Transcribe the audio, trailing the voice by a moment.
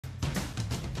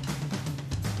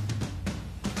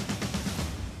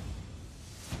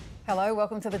Hello,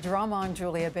 welcome to The Drum. I'm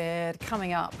Julia Baird.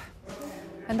 Coming up,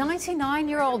 a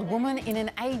 99-year-old woman in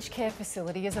an aged care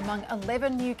facility is among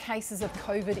 11 new cases of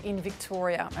COVID in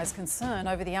Victoria as concern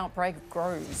over the outbreak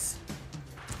grows.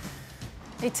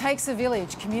 It takes a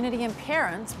village, community and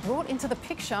parents brought into the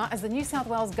picture as the New South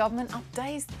Wales Government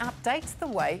updates the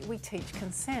way we teach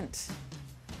consent.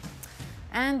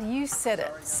 And you said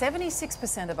it,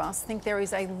 76% of us think there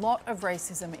is a lot of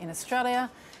racism in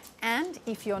Australia. And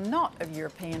if you're not of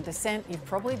European descent, you've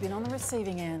probably been on the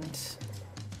receiving end.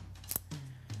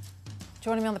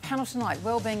 Joining me on the panel tonight,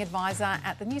 Wellbeing Advisor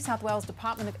at the New South Wales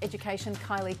Department of Education,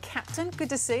 Kylie Captain.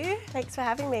 Good to see you. Thanks for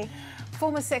having me.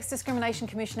 Former Sex Discrimination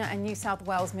Commissioner and New South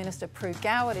Wales Minister Prue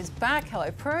Goward is back.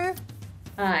 Hello, Prue.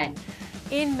 Hi.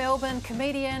 In Melbourne,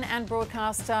 comedian and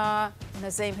broadcaster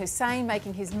Nazeem Hussain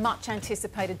making his much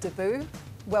anticipated debut.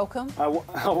 Welcome. I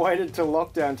waited till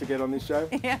lockdown to get on this show.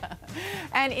 Yeah.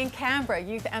 And in Canberra,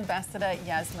 Youth Ambassador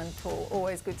Yasmin Poole.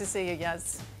 Always good to see you,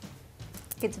 Yas.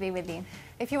 Good to be with you.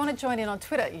 If you want to join in on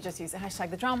Twitter, you just use the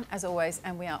hashtag The Drum, as always,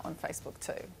 and we are on Facebook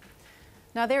too.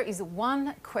 Now, there is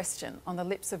one question on the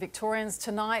lips of Victorians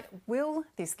tonight. Will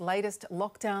this latest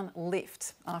lockdown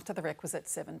lift after the requisite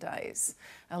 7 days?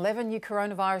 11 new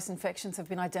coronavirus infections have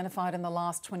been identified in the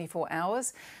last 24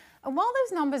 hours. And while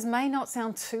those numbers may not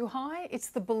sound too high, it's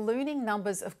the ballooning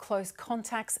numbers of close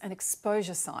contacts and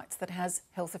exposure sites that has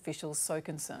health officials so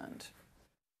concerned.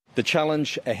 The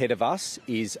challenge ahead of us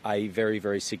is a very,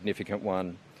 very significant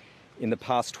one. In the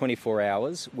past 24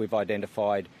 hours, we've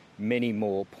identified many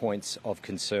more points of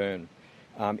concern,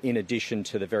 in addition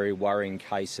to the very worrying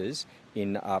cases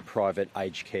in private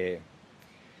aged care.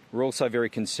 We're also very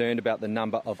concerned about the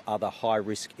number of other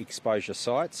high-risk exposure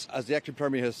sites. As the Acting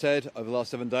Premier has said, over the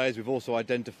last 7 days, we've also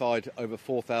identified over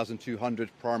 4,200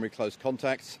 primary close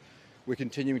contacts. We're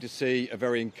continuing to see a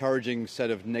very encouraging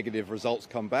set of negative results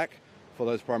come back. For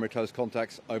those primary close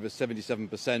contacts, over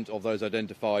 77% of those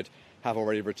identified have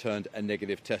already returned a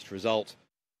negative test result.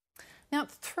 Now,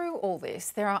 through all this,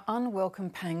 there are unwelcome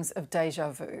pangs of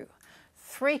déjà vu.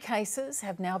 3 cases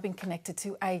have now been connected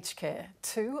to aged care,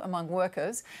 2 among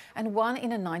workers and 1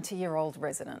 in a 90-year-old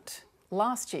resident.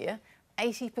 Last year,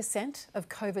 80% of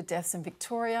COVID deaths in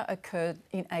Victoria occurred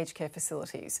in aged care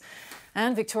facilities.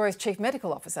 And Victoria's Chief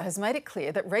Medical Officer has made it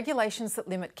clear that regulations that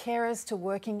limit carers to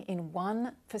working in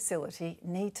one facility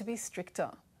need to be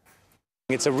stricter.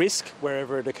 It's a risk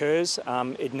wherever it occurs.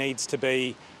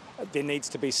 There needs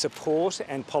to be support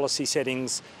and policy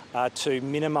settings to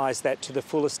minimise that to the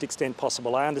fullest extent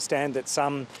possible. I understand that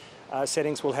some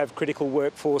settings will have critical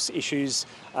workforce issues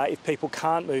if people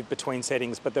can't move between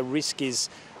settings, but the risk is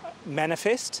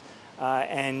manifest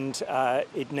and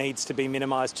it needs to be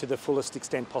minimised to the fullest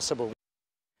extent possible.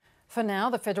 For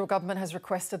now, the federal government has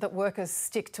requested that workers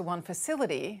stick to one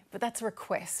facility, but that's a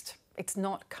request. It's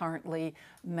not currently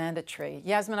mandatory.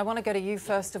 Yasmin, I want to go to you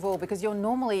first of all, because you're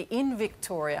normally in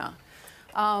Victoria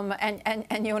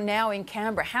and you're now in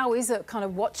Canberra. How is it kind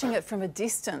of watching it from a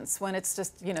distance when it's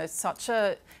just, you know, such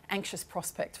an anxious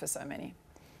prospect for so many?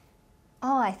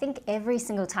 Oh, I think every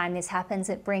single time this happens,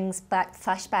 it brings back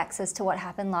flashbacks as to what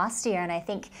happened last year. And I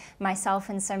think myself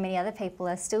and so many other people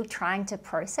are still trying to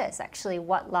process actually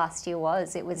what last year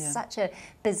was. It was such a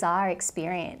bizarre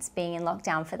experience being in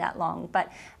lockdown for that long.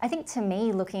 But I think to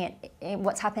me, looking at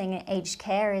what's happening in aged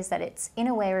care is that it's in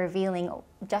a way revealing,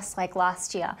 just like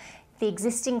last year, the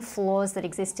existing flaws that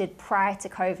existed prior to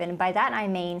COVID. And by that I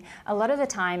mean a lot of the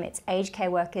time it's aged care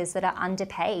workers that are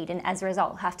underpaid and as a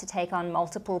result have to take on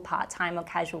multiple part-time or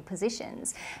casual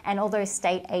positions. And although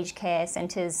state aged care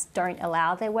centres don't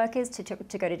allow their workers to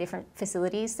go to different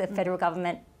facilities, the federal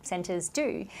government centres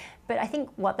do. But I think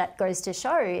what that goes to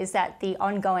show is that the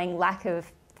ongoing lack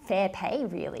of fair pay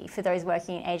really for those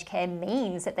working in aged care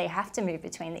means that they have to move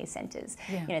between these centres.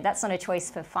 You know, that's not a choice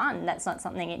for fun. That's not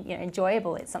something, you know,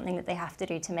 enjoyable. It's something that they have to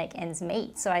do to make ends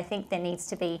meet. So I think there needs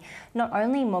to be not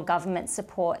only more government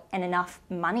support and enough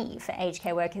money for aged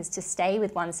care workers to stay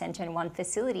with one centre and one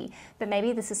facility, but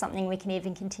maybe this is something we can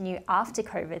even continue after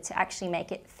COVID to actually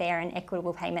make it fair and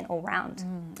equitable payment all round.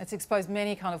 It's exposed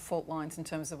many kind of fault lines in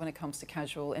terms of when it comes to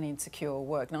casual and insecure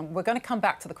work. Now, we're going to come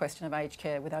back to the question of aged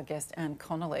care with our guest Anne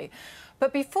Connolly.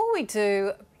 But before we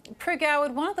do, Prue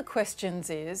Goward, one of the questions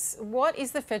is, what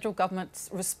is the federal government's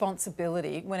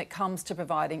responsibility when it comes to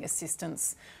providing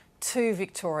assistance to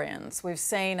Victorians? We've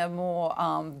seen a more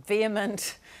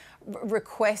vehement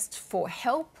request for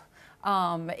help,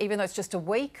 even though it's just a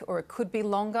week or it could be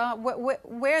longer.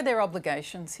 Where are their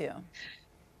obligations here?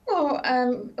 Well,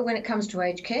 when it comes to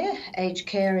aged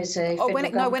care is a when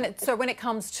it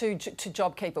comes to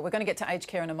JobKeeper, we're going to get to aged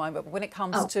care in a moment, but when it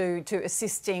comes to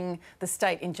assisting the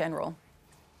state in general.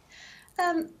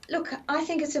 Look, I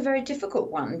think it's a very difficult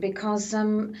one because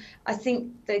I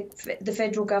think the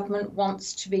federal government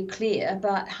wants to be clear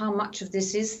about how much of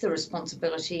this is the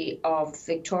responsibility of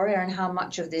Victoria and how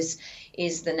much of this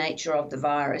is the nature of the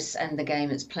virus and the game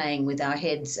it's playing with our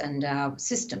heads and our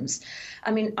systems.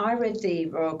 I mean, I read the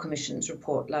Royal Commission's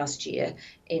report last year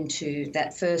into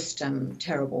that first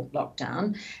terrible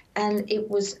lockdown, and it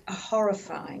was a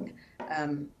horrifying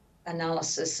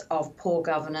analysis of poor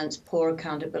governance, poor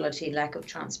accountability, lack of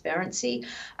transparency.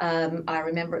 I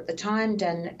remember at the time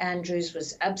Dan Andrews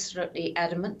was absolutely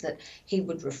adamant that he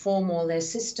would reform all their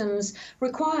systems,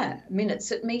 require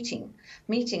minutes at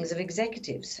meetings of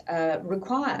executives,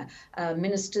 require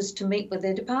ministers to meet with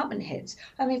their department heads.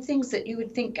 I mean, things that you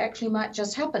would think actually might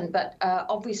just happen, but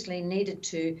obviously needed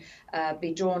to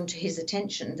be drawn to his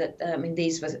attention that, I mean,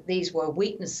 these were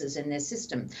weaknesses in their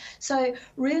system. So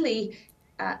really,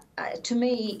 to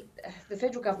me, the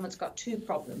federal government's got two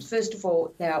problems. First of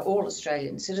all, they are all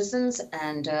Australian citizens,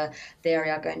 and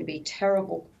there are going to be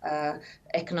terrible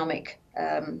economic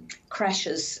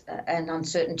crashes and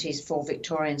uncertainties for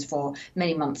Victorians for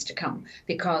many months to come,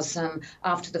 because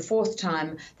after the fourth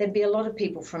time, there'd be a lot of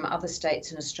people from other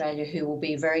states in Australia who will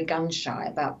be very gun-shy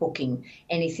about booking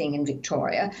anything in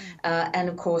Victoria, and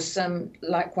of course,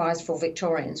 likewise for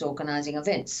Victorians organising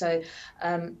events. So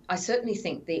I certainly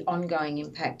think the ongoing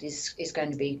impact is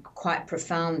going to be quite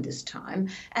profound this time,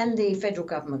 and the federal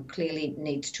government clearly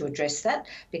needs to address that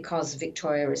because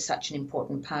Victoria is such an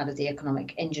important part of the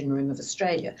economic engine room of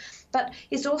Australia. But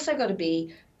it's also got to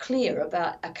be clear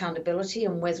about accountability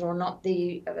and whether or not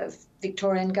the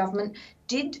Victorian government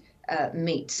did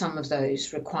meet some of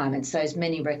those requirements, those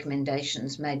many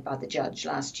recommendations made by the judge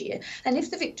last year. And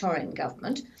if the Victorian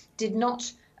government did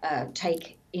not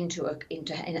take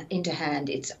into hand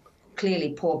its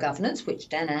clearly poor governance, which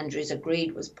Dan Andrews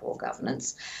agreed was poor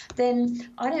governance, then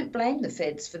I don't blame the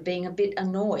feds for being a bit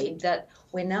annoyed that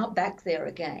we're now back there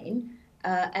again,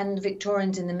 and the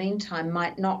Victorians in the meantime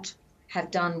might not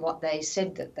have done what they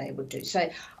said that they would do. So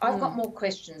I've got more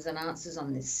questions than answers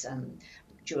on this,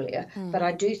 Julia, but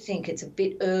I do think it's a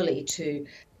bit early to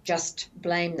just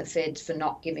blame the feds for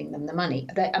not giving them the money.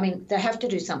 They have to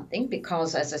do something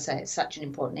because, as I say, it's such an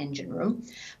important engine room,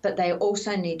 but they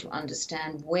also need to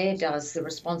understand where does the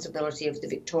responsibility of the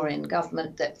Victorian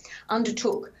government that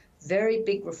undertook very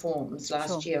big reforms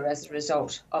last year as a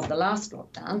result of the last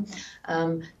lockdown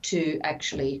to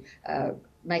actually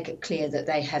make it clear that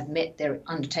they have met their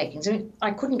undertakings. I mean, I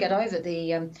couldn't get over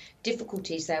the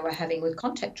difficulties they were having with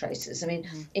contact tracers. I mean,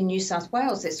 in New South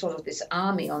Wales, there's sort of this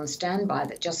army on standby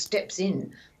that just steps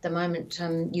in the moment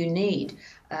you need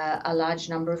a large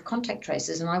number of contact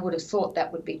tracers. And I would have thought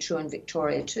that would be true in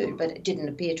Victoria too, but it didn't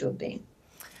appear to have been.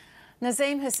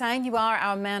 Nazeem Hussain, you are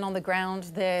our man on the ground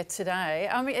there today.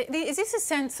 I mean, is this a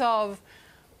sense of,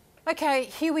 OK,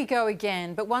 here we go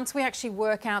again, but once we actually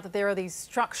work out that there are these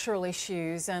structural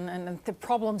issues and the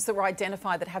problems that were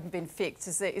identified that haven't been fixed,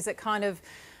 is it kind of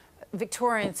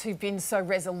Victorians who've been so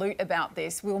resolute about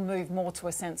this will move more to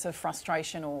a sense of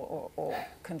frustration or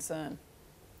concern?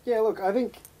 Yeah, look, I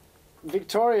think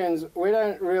Victorians, we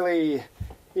don't really,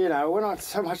 we're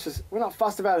not we're not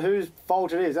fussed about whose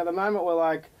fault it is. At the moment, we're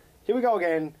like, here we go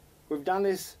again. We've done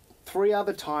this 3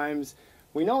 other times.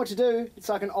 We know what to do. It's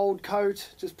like an old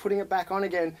coat, just putting it back on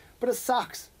again. But it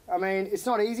sucks. I mean, it's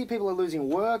not easy. People are losing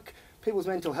work. People's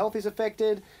mental health is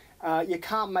affected. You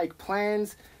can't make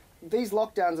plans. These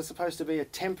lockdowns are supposed to be a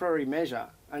temporary measure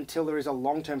until there is a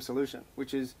long-term solution,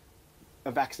 which is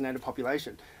a vaccinated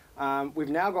population.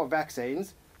 We've now got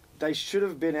vaccines. They should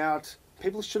have been out.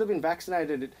 People should have been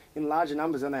vaccinated in larger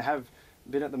numbers than they have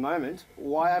been at the moment.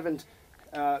 Why haven't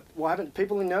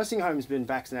people in nursing homes been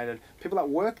vaccinated? People that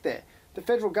work there. The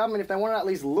federal government, if they want to at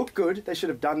least look good, they should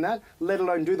have done that, let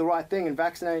alone do the right thing and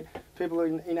vaccinate people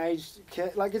in aged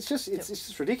care. Like, it's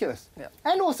just ridiculous. Yep.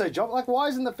 And also, why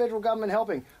isn't the federal government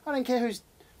helping? I don't care whose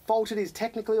fault it is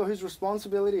technically or whose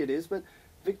responsibility it is, but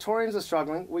Victorians are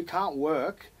struggling. We can't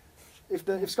work.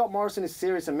 If Scott Morrison is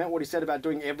serious and meant what he said about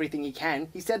doing everything he can,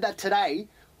 he said that today,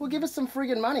 well, give us some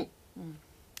friggin' money.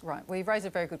 Right, well, you've raised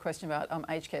a very good question about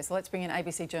aged care, so let's bring in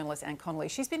ABC journalist Anne Connolly.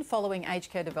 She's been following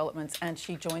aged care developments and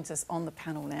she joins us on the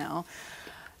panel now.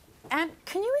 Anne,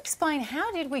 can you explain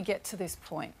how did we get to this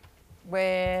point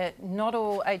where not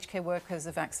all aged care workers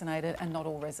are vaccinated and not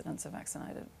all residents are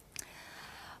vaccinated?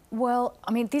 Well,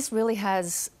 I mean, this really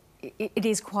it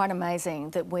is quite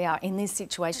amazing that we are in this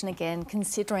situation again,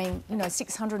 considering,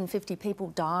 650 people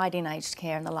died in aged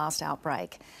care in the last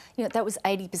outbreak. That was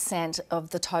 80%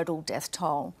 of the total death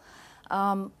toll.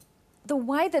 The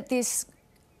way that this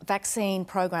vaccine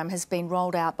program has been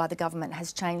rolled out by the government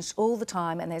has changed all the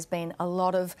time, and there's been a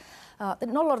lot of, not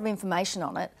a lot of information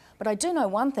on it. But I do know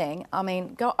one thing. I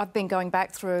mean, I've been going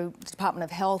back through the Department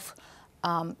of Health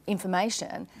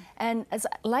information, and as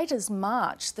late as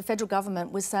March, the federal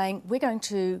government was saying, we're going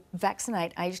to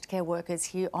vaccinate aged care workers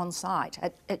here on site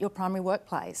at your primary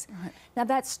workplace. Right. Now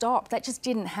that stopped. That just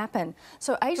didn't happen.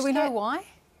 So do we know why?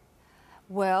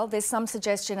 Well, there's some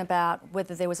suggestion about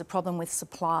whether there was a problem with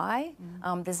supply.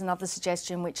 There's another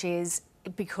suggestion, which is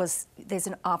because there's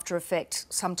an after effect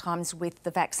sometimes with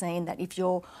the vaccine, that if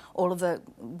all of the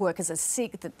workers are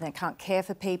sick, that they can't care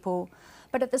for people.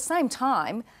 But at the same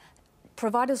time,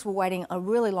 providers were waiting a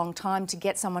really long time to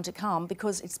get someone to come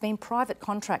because it's been private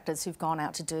contractors who've gone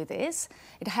out to do this.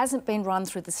 It hasn't been run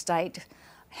through the state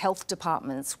health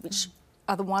departments, which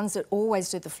are the ones that always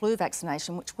do the flu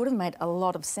vaccination, which would have made a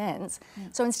lot of sense.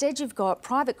 So instead you've got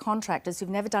private contractors who've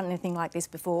never done anything like this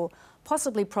before,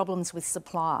 possibly problems with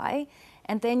supply,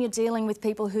 and then you're dealing with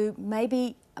people who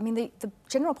maybe, I mean, the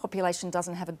general population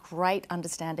doesn't have a great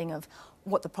understanding of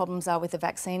what the problems are with the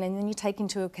vaccine, and then you take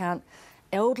into account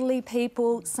elderly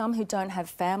people, some who don't have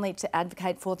family to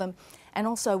advocate for them, and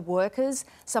also workers,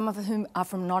 some of whom are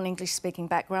from non-English speaking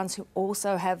backgrounds who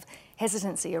also have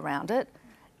hesitancy around it.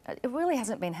 It really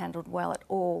hasn't been handled well at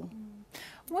all.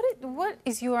 What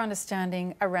is your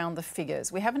understanding around the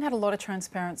figures? We haven't had a lot of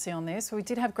transparency on this. We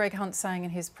did have Greg Hunt saying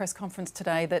in his press conference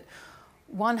today that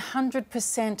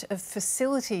 100% of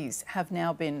facilities have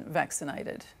now been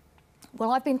vaccinated.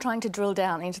 Well, I've been trying to drill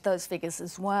down into those figures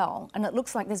as well, and it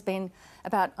looks like there's been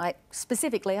about, I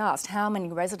specifically asked how many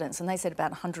residents, and they said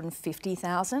about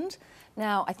 150,000.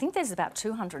 Now, I think there's about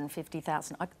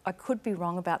 250,000. I could be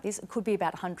wrong about this. It could be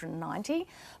about 190,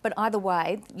 but either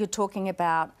way, you're talking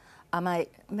about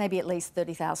maybe at least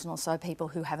 30,000 or so people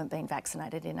who haven't been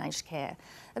vaccinated in aged care.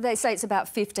 They say it's about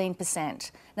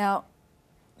 15%. Now,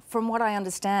 from what I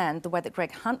understand, the way that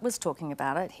Greg Hunt was talking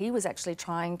about it, he was actually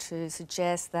trying to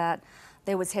suggest that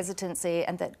there was hesitancy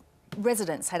and that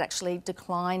residents had actually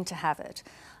declined to have it,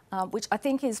 which I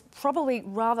think is probably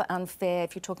rather unfair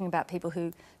if you're talking about people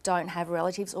who don't have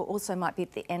relatives or also might be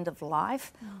at the end of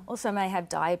life, also may have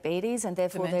diabetes, and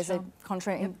therefore dementia. There's a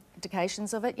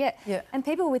contraindications of it. Yeah. And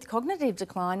people with cognitive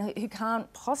decline who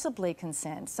can't possibly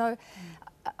consent. So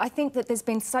I think that there's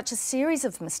been such a series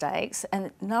of mistakes,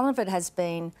 and none of it has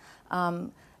been.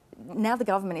 Now the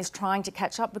government is trying to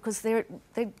catch up because they're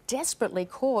desperately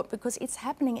caught because it's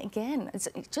happening again. It's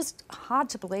just hard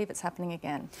to believe it's happening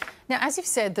again. Now, as you've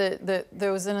said,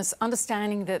 there was an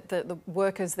understanding that the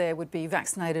workers there would be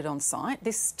vaccinated on site.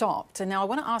 This stopped, and now I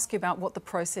want to ask you about what the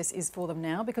process is for them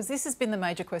now, because this has been the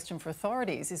major question for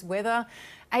authorities, is whether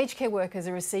aged care workers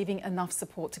are receiving enough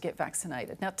support to get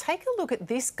vaccinated. Now, take a look at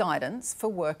this guidance for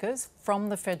workers from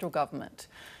the federal government.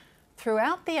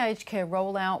 Throughout the aged care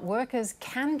rollout, workers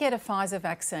can get a Pfizer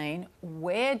vaccine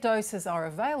where doses are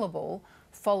available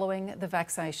following the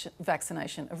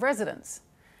vaccination of residents.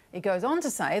 It goes on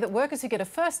to say that workers who get a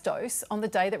first dose on the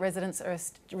day that residents are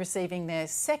receiving their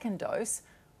second dose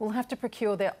will have to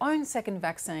procure their own second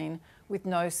vaccine with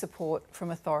no support from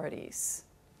authorities.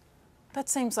 That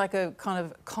seems like a kind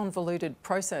of convoluted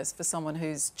process for someone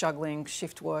who's juggling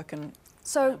shift work and...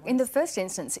 So in the first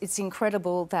instance, it's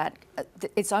incredible that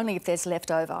it's only if there's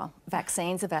leftover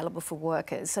vaccines available for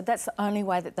workers. So that's the only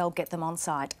way that they'll get them on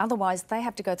site. Otherwise, they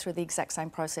have to go through the exact same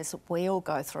process that we all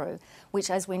go through, which,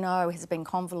 as we know, has been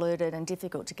convoluted and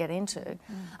difficult to get into.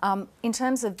 In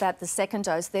terms of that, the second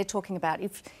dose, they're talking about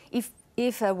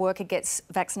if a worker gets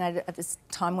vaccinated at this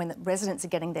time when the residents are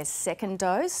getting their second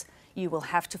dose, you will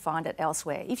have to find it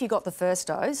elsewhere. If you got the first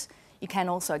dose, you can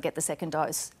also get the second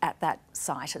dose at that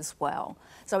site as well.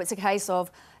 So it's a case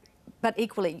of, but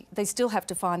equally, they still have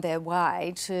to find their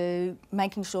way to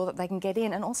making sure that they can get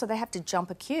in, and also they have to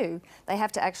jump a queue. They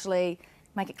have to actually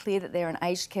make it clear that they're an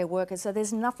aged care worker. So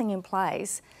there's nothing in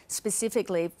place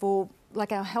specifically for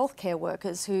like our healthcare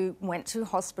workers who went to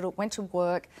hospital, went to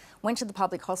work, went to the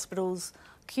public hospitals,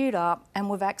 queued up and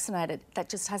were vaccinated. That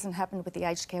just hasn't happened with the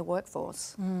aged care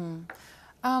workforce.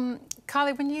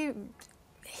 Kylie, when you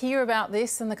hear about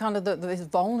this and the kind of this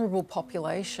vulnerable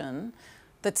population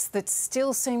that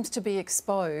still seems to be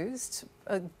exposed,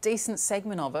 a decent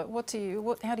segment of it,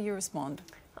 how do you respond?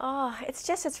 Oh,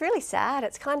 it's really sad.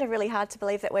 It's kind of really hard to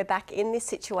believe that we're back in this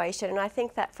situation. And I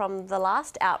think that from the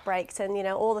last outbreaks and, you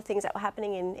know, all the things that were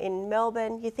happening in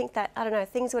Melbourne, you think that, I don't know,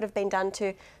 things would have been done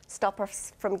to stop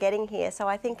us from getting here. So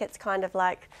I think it's kind of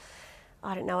like,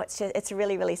 I don't know, it's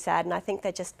really, really sad. And I think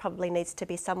there just probably needs to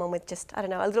be someone with just, I don't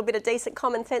know, a little bit of decent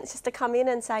common sense just to come in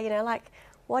and say, you know, like,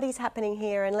 what is happening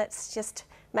here? And let's just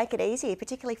make it easier,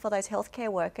 particularly for those healthcare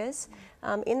workers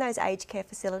in those aged care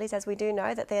facilities, as we do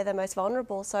know that they're the most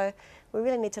vulnerable. So we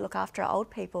really need to look after our old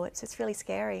people. It's really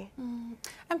scary.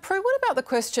 And Prue, what about the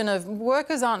question of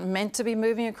workers aren't meant to be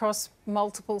moving across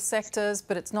multiple sectors,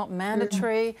 but it's not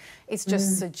mandatory, it's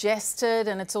just suggested,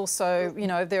 and it's also, you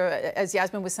know, there, as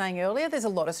Yasmin was saying earlier, there's a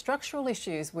lot of structural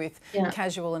issues with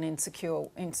casual and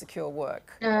insecure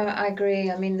work. No, I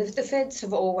agree. I mean, the feds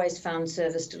have always found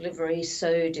service delivery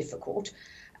so difficult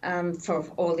for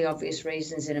all the obvious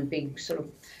reasons in a big sort of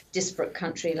disparate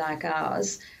country like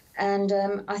ours. And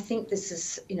I think this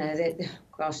is, you know,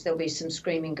 gosh, there'll be some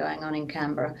screaming going on in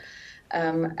Canberra.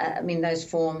 I mean, those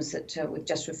forms that we've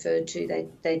just referred to,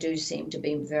 they do seem to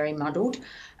be very muddled.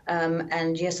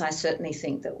 And yes, I certainly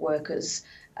think that workers,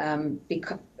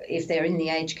 if they're in the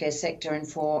aged care sector and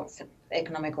for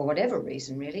economic or whatever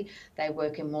reason, really, they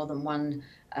work in more than one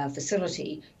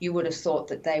facility, you would have thought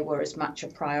that they were as much a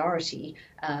priority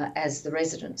as the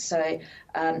residents. So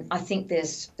I think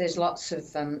there's lots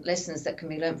of lessons that can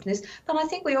be learned from this. But I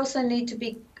think we also need to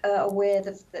be aware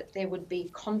that there would be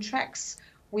contracts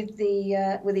with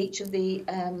each of the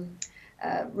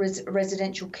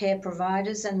residential care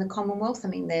providers and the Commonwealth. I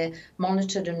mean, they're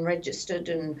monitored and registered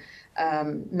and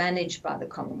managed by the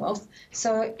Commonwealth.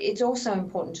 So it's also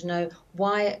important to know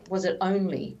why was it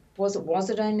only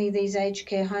these aged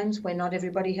care homes where not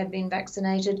everybody had been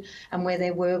vaccinated and where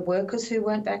there were workers who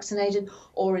weren't vaccinated,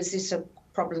 or is this a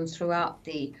problem throughout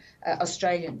the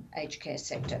Australian aged care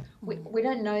sector? We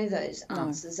don't know those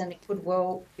answers, and it could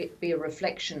well be a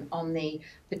reflection on the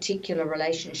particular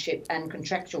relationship and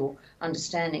contractual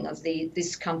understanding of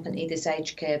this company, this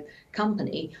aged care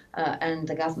company, and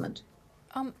the government.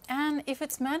 Anne, if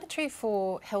it's mandatory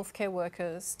for healthcare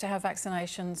workers to have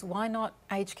vaccinations, why not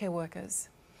aged care workers?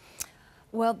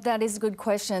 Well, that is a good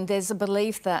question. There's a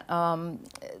belief that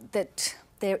that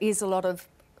there is a lot of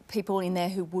people in there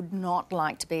who would not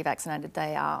like to be vaccinated.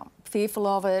 They are fearful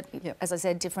of it. Yep. As I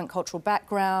said, different cultural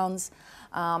backgrounds.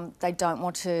 They don't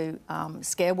want to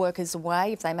scare workers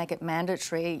away. If they make it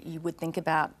mandatory, you would think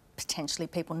about potentially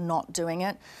people not doing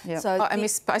it. Yep. So I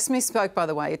misspoke, by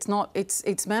the way. It's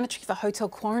mandatory for hotel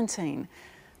quarantine,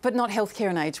 but not healthcare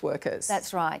and aged workers.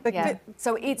 That's right. Yeah.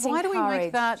 So it's why encouraged. do we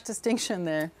make that distinction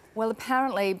there? Well,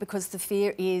 apparently because the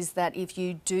fear is that if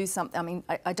you do something, I mean,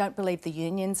 I don't believe the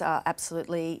unions are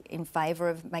absolutely in favour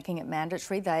of making it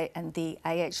mandatory. And the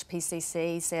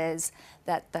AHPCC says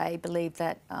that they believe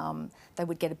that they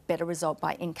would get a better result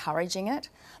by encouraging it.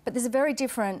 But there's a very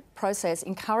different process,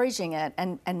 encouraging it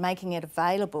and making it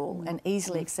available and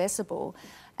easily accessible,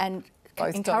 and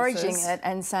both encouraging doses. it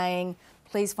and saying,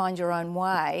 please find your own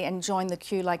way and join the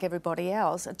queue like everybody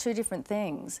else, are two different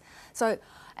things. So.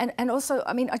 And also,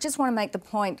 I mean, I just want to make the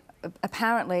point,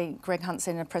 apparently Greg Hunt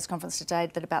said in a press conference today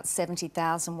that about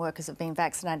 70,000 workers have been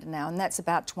vaccinated now, and that's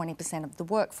about 20% of the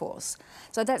workforce.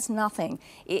 So that's nothing.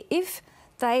 If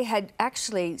they had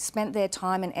actually spent their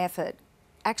time and effort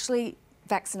actually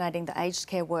vaccinating the aged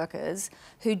care workers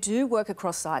who do work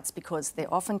across sites because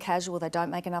they're often casual, they don't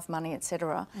make enough money,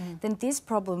 etc., then this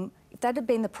problem, if that had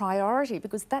been the priority,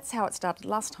 because that's how it started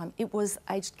last time, it was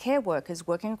aged care workers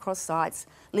working across sites,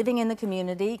 living in the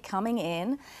community, coming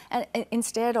in, and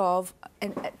instead of,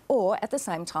 or at the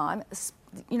same time,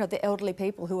 you know, the elderly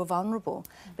people who are vulnerable.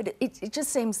 But it just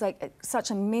seems like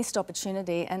such a missed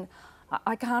opportunity, and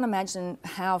I can't imagine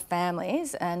how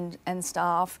families and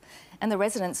staff and the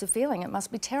residents are feeling. It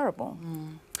must be terrible.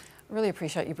 I really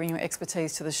appreciate you bringing your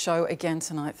expertise to the show again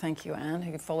tonight. Thank you, Anne,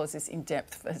 who follows this in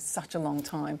depth for such a long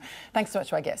time. Thanks so much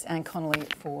to our guest, Anne Connolly,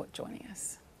 for joining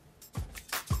us.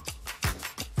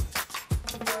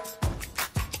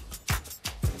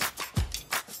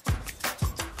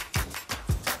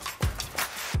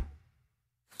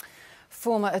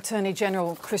 Former Attorney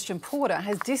General Christian Porter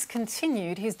has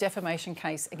discontinued his defamation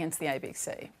case against the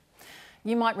ABC.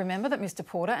 You might remember that Mr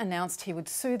Porter announced he would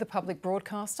sue the public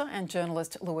broadcaster and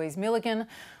journalist Louise Milligan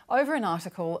over an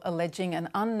article alleging an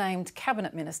unnamed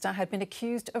cabinet minister had been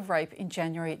accused of rape in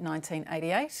January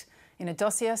 1988 in a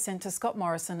dossier sent to Scott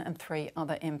Morrison and 3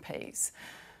 other MPs.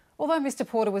 Although Mr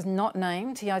Porter was not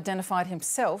named, he identified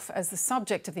himself as the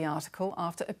subject of the article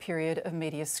after a period of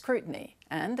media scrutiny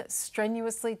and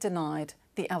strenuously denied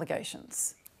the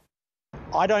allegations.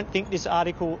 I don't think this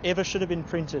article ever should have been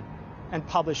printed and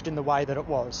published in the way that it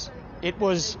was. It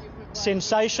was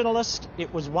sensationalist,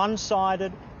 it was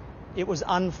one-sided, it was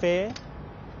unfair,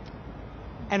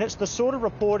 and it's the sort of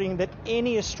reporting that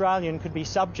any Australian could be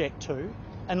subject to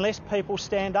unless people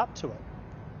stand up to it.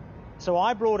 So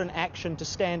I brought an action to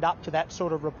stand up to that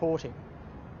sort of reporting.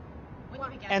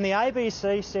 And the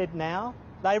ABC said now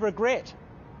they regret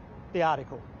the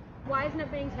article. Why isn't it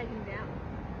being taken down?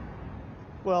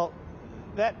 Well,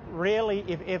 that rarely,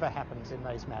 if ever, happens in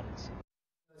these matters.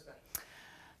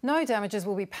 No damages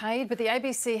will be paid, but the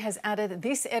ABC has added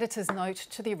this editor's note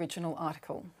to the original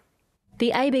article.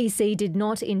 The ABC did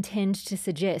not intend to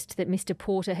suggest that Mr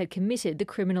Porter had committed the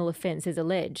criminal offence as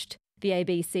alleged. The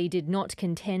ABC did not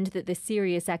contend that the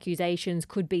serious accusations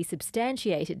could be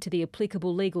substantiated to the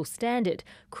applicable legal standard,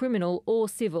 criminal or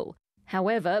civil.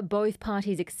 However, both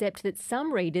parties accept that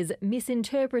some readers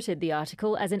misinterpreted the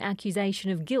article as an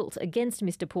accusation of guilt against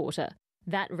Mr Porter.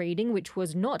 That reading, which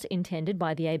was not intended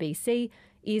by the ABC,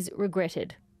 is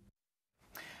regretted.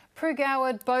 Prue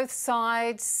Goward, both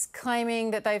sides claiming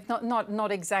that they've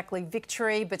not exactly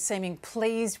victory, but seeming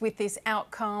pleased with this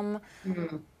outcome.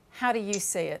 How do you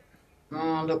see it?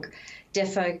 Oh, look,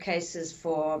 defo cases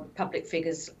for public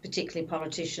figures, particularly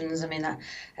politicians, I mean,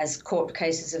 as court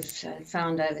cases have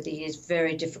found over the years,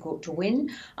 very difficult to win.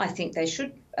 I think they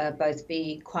should both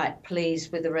be quite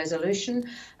pleased with the resolution.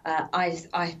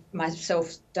 I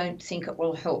myself don't think it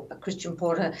will help Christian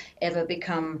Porter ever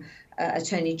become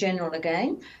Attorney General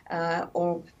again,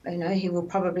 or he will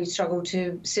probably struggle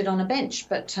to sit on a bench.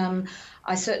 But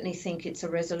I certainly think it's a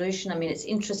resolution. I mean, it's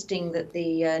interesting that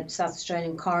the South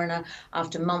Australian coroner,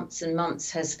 after months and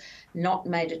months, has not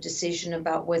made a decision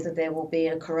about whether there will be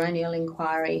a coronial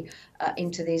inquiry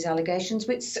into these allegations,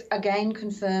 which again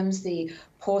confirms the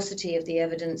paucity of the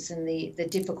evidence and the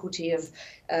difficulty of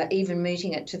even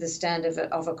meeting it to the standard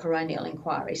of a coronial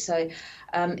inquiry. So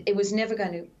it was never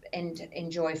going to end in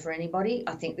joy for anybody.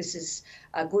 I think this is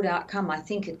a good outcome. I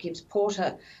think it gives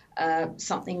Porter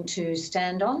something to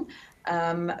stand on.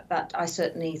 But I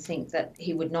certainly think that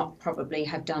he would not probably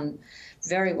have done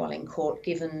very well in court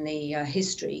given the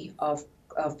history of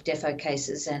defo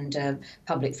cases and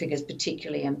public figures,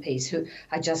 particularly MPs, who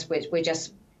we're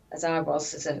just, as I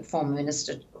was as a former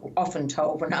minister, often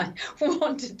told when I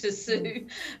wanted to sue,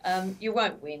 you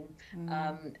won't win,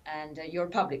 and you're a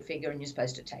public figure and you're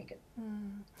supposed to take it.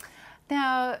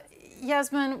 Now,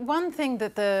 Yasmin, one thing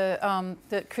that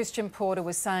that Christian Porter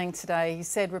was saying today, he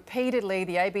said repeatedly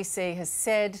the ABC has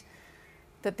said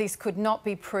that this could not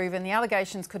be proven, the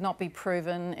allegations could not be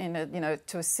proven in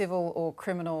to a civil or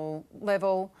criminal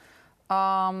level.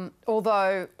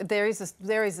 Although there is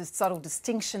a subtle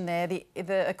distinction there.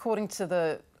 According to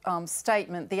the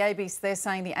statement, they're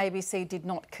saying the ABC did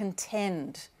not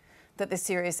contend that the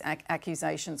serious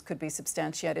accusations could be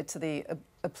substantiated to the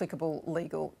applicable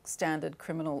legal standard,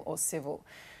 criminal or civil.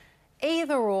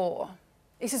 Either or.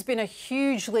 This has been a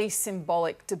hugely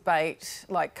symbolic debate,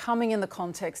 like coming in the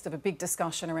context of a big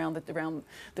discussion around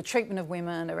the treatment of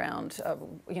women, around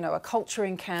a culture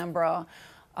in Canberra.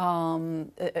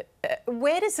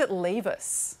 Where does it leave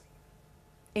us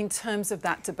in terms of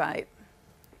that debate?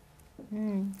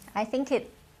 I think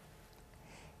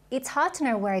it's hard to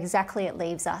know where exactly it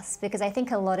leaves us, because I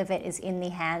think a lot of it is in the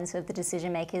hands of the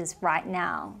decision makers right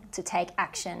now to take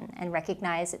action and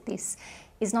recognise that this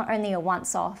is not only a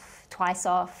once off, twice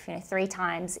off, 3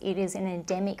 times. It is an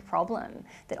endemic problem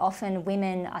that often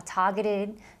women are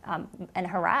targeted and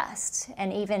harassed,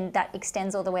 and even that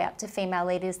extends all the way up to female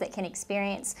leaders that can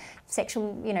experience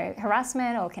sexual,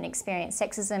 harassment or can experience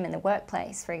sexism in the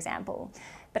workplace, for example.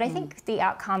 But I think the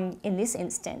outcome in this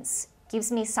instance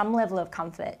gives me some level of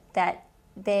comfort that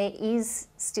there is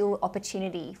still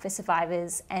opportunity for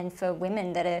survivors and for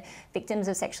women that are victims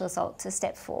of sexual assault to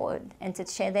step forward and to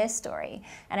share their story.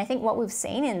 And I think what we've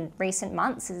seen in recent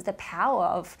months is the power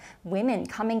of women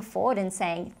coming forward and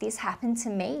saying, this happened to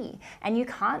me and you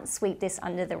can't sweep this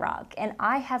under the rug. And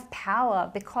I have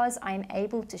power because I'm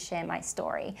able to share my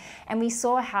story. And we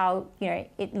saw how,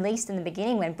 at least in the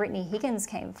beginning when Brittany Higgins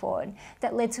came forward,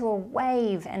 that led to a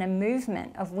wave and a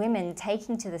movement of women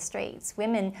taking to the streets,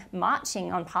 women marching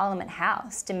on Parliament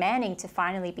House, demanding to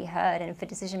finally be heard and for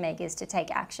decision makers to take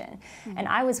action. And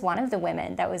I was one of the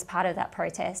women that was part of that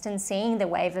protest, and seeing the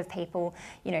wave of people,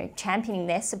 championing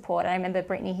their support. I remember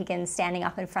Brittany Higgins standing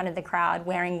up in front of the crowd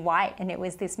wearing white, and it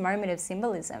was this moment of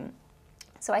symbolism.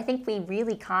 So I think we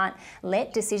really can't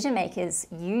let decision makers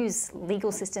use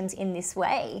legal systems in this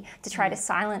way to try to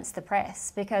silence the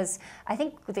press, because I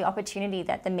think the opportunity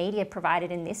that the media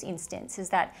provided in this instance is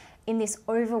that in this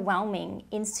overwhelming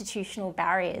institutional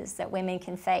barriers that women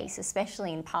can face,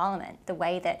 especially in Parliament, the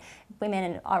way that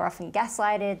women are often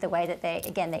gaslighted, the way that their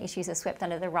issues are swept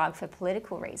under the rug for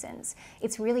political reasons,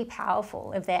 it's really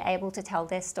powerful if they're able to tell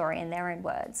their story in their own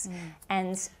words.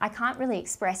 And I can't really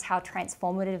express how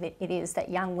transformative it is that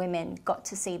young women got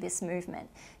to see this movement,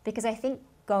 because I think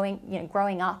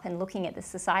growing up and looking at the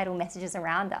societal messages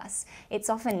around us, it's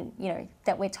often,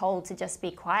 that we're told to just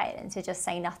be quiet and to just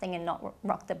say nothing and not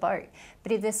rock the boat.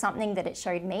 But if there's something that it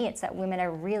showed me, it's that women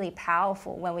are really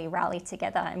powerful when we rally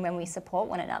together and when we support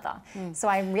one another. So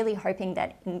I'm really hoping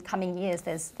that in coming years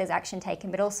there's action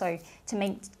taken, but also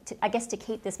to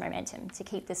keep this momentum, to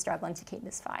keep this struggle and to keep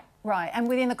this fight. Right, and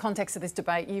within the context of this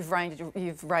debate, you've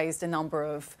raised a number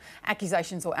of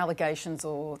accusations or allegations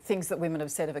or things that women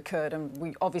have said have occurred, and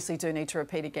we obviously do need to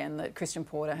repeat again that Christian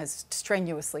Porter has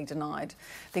strenuously denied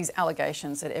these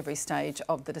allegations at every stage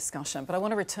of the discussion. But I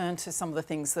want to return to some of the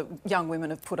things that young women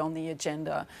have put on the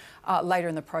agenda later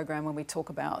in the program when we talk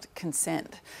about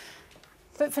consent.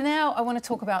 But for now, I want to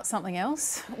talk about something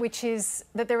else, which is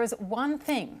that there is one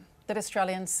thing that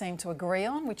Australians seem to agree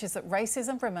on, which is that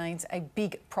racism remains a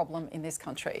big problem in this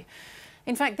country.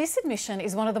 In fact, this admission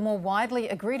is one of the more widely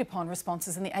agreed upon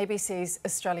responses in the ABC's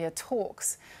Australia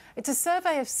Talks. It's a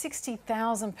survey of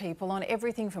 60,000 people on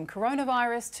everything from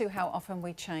coronavirus to how often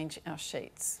we change our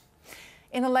sheets.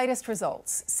 In the latest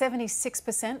results,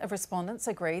 76% of respondents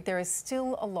agreed there is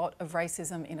still a lot of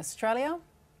racism in Australia,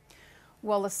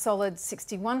 while a solid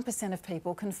 61% of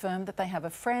people confirmed that they have a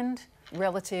friend,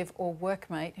 relative or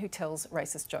workmate who tells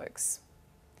racist jokes.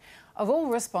 Of all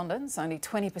respondents, only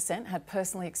 20% had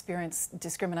personally experienced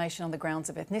discrimination on the grounds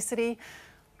of ethnicity,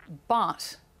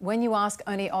 but when you ask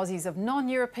only Aussies of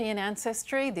non-European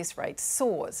ancestry, this rate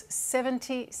soars.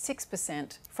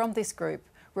 76% from this group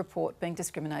report being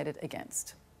discriminated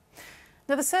against.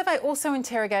 Now, the survey also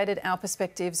interrogated our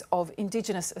perspectives of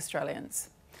Indigenous Australians.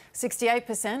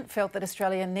 68% felt that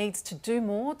Australia needs to do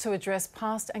more to address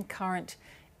past and current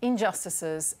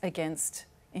injustices against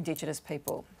Indigenous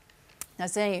people.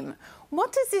 Nazeem,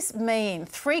 what does this mean?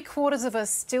 3/4 of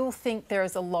us still think there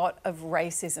is a lot of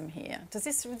racism here. Does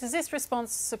this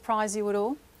response surprise you at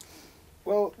all?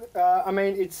 Well, I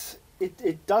mean,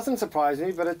 it doesn't surprise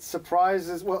me, but it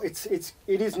surprises. Well, it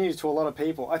is news to a lot of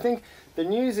people. I think the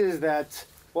news is that,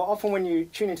 well, often when you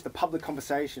tune into the public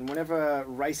conversation, whenever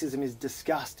racism is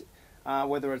discussed,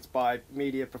 whether it's by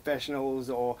media professionals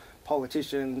or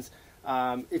politicians,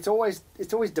 it's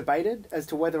always debated as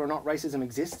to whether or not racism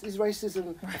exists. Is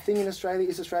racism a thing in Australia?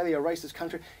 Is Australia a racist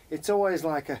country? It's always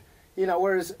like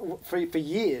whereas for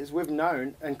years we've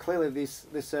known, and clearly this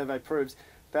survey proves,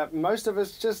 that most of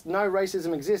us just know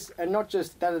racism exists, and not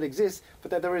just that it exists,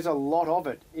 but that there is a lot of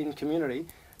it in community.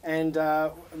 And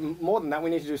more than that,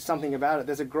 we need to do something about it.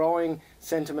 There's a growing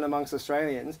sentiment amongst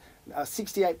Australians.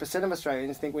 68% of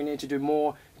Australians think we need to do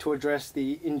more to address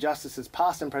the injustices,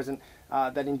 past and present,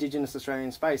 that Indigenous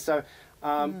Australians face. So,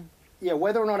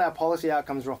 whether or not our policy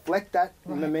outcomes reflect that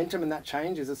momentum and that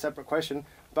change is a separate question.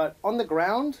 But on the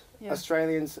ground,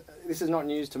 Australians, this is not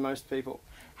news to most people.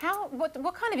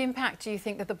 What kind of impact do you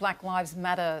think that the Black Lives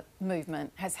Matter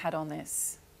movement has had on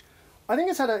this? I think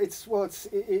it's had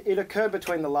it occurred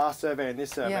between the last survey and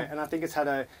this survey, and I think it's had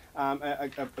a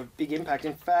big impact.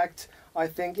 In fact, I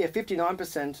think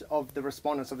 59% of the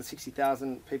respondents of the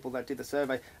 60,000 people that did the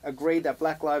survey agreed that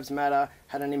Black Lives Matter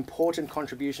had an important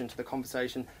contribution to the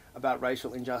conversation about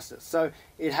racial injustice. So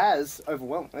it has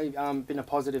overwhelmingly been a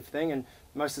positive thing, and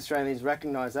most Australians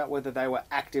recognise that, whether they were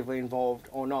actively involved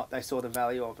or not. They saw the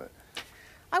value of it.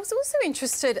 I was also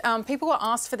interested, people were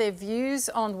asked for their views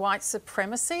on white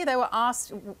supremacy. They were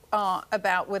asked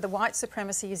about whether white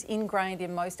supremacy is ingrained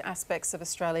in most aspects of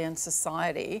Australian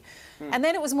society. And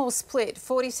then it was more split.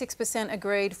 46%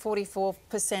 agreed,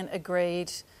 44%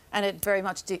 agreed, and it very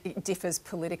much differs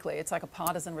politically. It's like a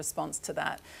partisan response to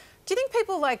that. Do you think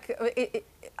people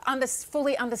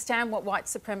fully understand what white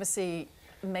supremacy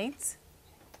means?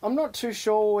 I'm not too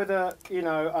sure whether,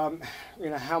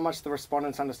 how much the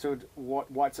respondents understood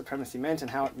what white supremacy meant and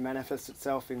how it manifests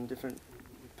itself in different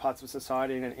parts of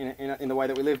society and in the way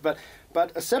that we live. But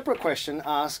a separate question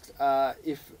asked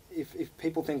if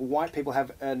people think white people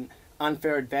have an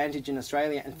unfair advantage in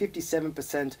Australia, and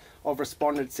 57% of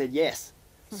respondents said yes.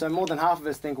 So more than half of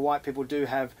us think white people do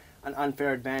have an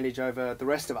unfair advantage over the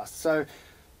rest of us. So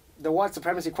the white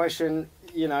supremacy question,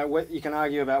 you can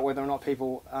argue about whether or not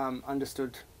people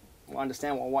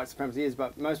understand what white supremacy is,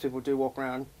 but most people do walk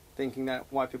around thinking that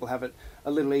white people have it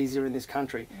a little easier in this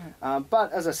country.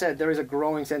 But as I said, there is a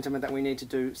growing sentiment that we need to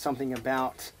do something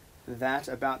about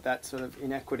that sort of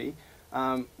inequity,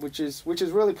 which is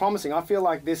really promising. I feel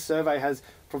like this survey has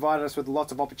provided us with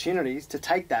lots of opportunities to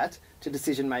take that to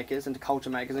decision makers and to culture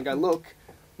makers and go, look,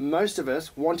 most of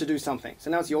us want to do something.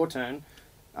 So now it's your turn.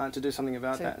 to do something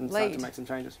about that and start to make some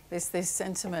changes. This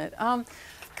sentiment.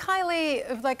 Kylie,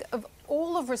 of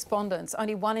all of respondents,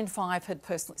 only 1 in 5 had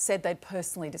said they'd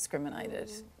personally discriminated,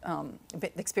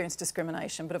 experienced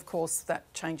discrimination. But of course,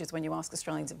 that changes when you ask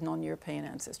Australians of non-European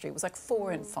ancestry. It was like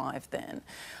 4 in 5 then.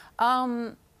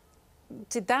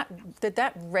 Did that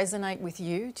resonate with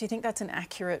you? Do you think that's an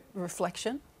accurate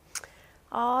reflection?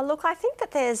 Oh, look, I think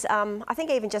that there's, I think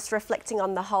even just reflecting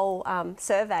on the whole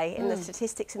survey and the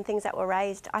statistics and things that were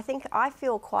raised, I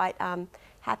feel quite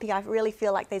happy. I really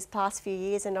feel like these past few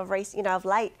years and of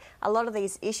late, a lot of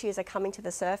these issues are coming to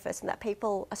the surface, and that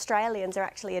Australians are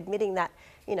actually admitting that,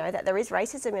 that there is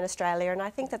racism in Australia. And I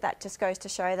think that just goes to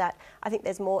show that I think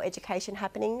there's more education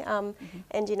happening.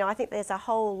 And, I think there's a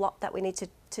whole lot that we need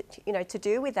to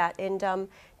do with that, and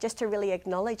just to really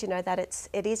acknowledge, that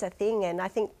it is a thing. And I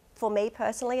think, for me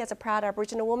personally, as a proud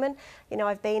Aboriginal woman,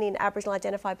 I've been in Aboriginal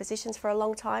identified positions for a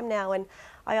long time now, and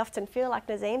I often feel like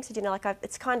Nazeem said,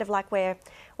 it's kind of like we're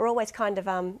always kind of,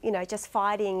 just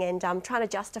fighting and trying to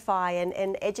justify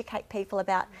and educate people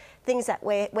about things that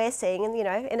we're seeing, and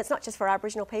and it's not just for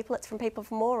Aboriginal people; it's from people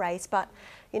from all race. But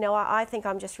I think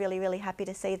I'm just really, really happy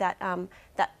to see that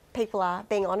that people are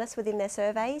being honest within their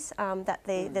surveys, that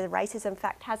the racism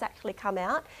fact has actually come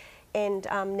out. And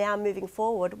now moving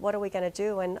forward, what are we going to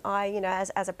do? And I,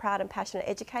 as a proud and passionate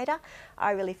educator,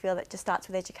 I really feel that it just starts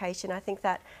with education. I think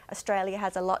that Australia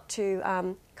has a lot to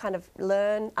kind of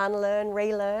learn, unlearn,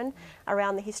 relearn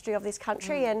around the history of this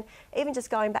country. And even just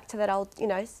going back to that old,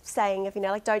 saying of,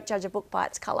 like, don't judge a book by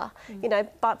its colour,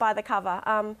 by the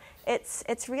cover.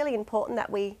 It's really important that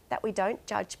we don't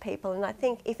judge people. And I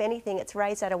think, if anything, it's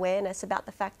raised that awareness about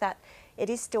the fact that it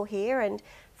is still here. And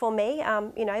for me,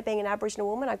 being an Aboriginal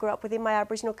woman, I grew up within my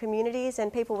Aboriginal communities,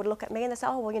 and people would look at me and they say,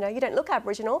 oh, well, you don't look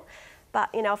Aboriginal. But,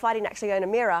 if I didn't actually own a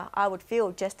mirror, I would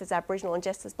feel just as Aboriginal and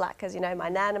just as black as, my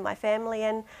nan and my family.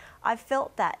 And I've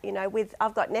felt that,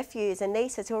 I've got nephews and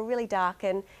nieces who are really dark,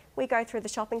 and we go through the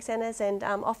shopping centres, and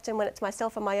often when it's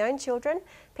myself and my own children,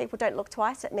 people don't look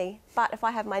twice at me. But if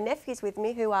I have my nephews with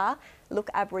me who look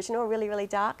Aboriginal, really, really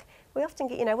dark, we often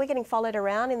get, we're getting followed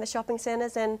around in the shopping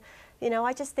centres. And,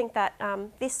 I just think that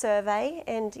this survey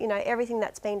and, everything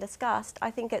that's been discussed,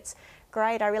 I think it's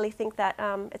great. I really think that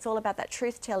it's all about that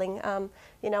truth-telling,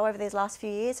 over these last few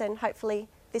years, and hopefully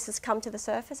this has come to the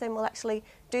surface and we'll actually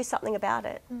do something about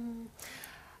it.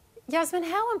 Yasmin,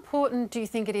 how important do you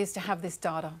think it is to have this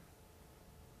data?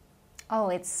 Oh,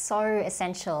 it's so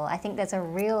essential. I think there's a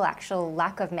real actual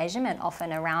lack of measurement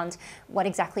often around what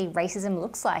exactly racism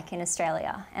looks like in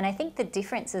Australia. And I think the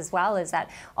difference as well is that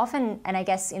often, and I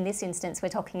guess in this instance, we're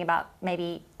talking about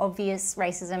maybe obvious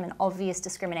racism and obvious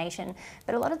discrimination,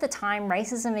 but a lot of the time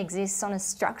racism exists on a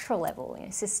structural level,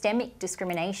 systemic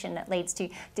discrimination that leads to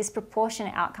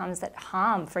disproportionate outcomes that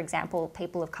harm, for example,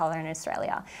 people of colour in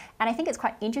Australia. And I think it's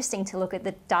quite interesting to look at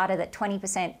the data that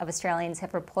 20% of Australians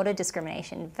have reported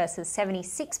discrimination versus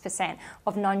 76%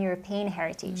 of non-European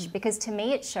heritage, because to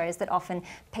me it shows that often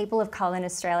people of colour in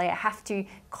Australia have to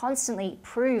constantly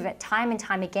prove it time and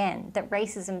time again that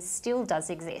racism still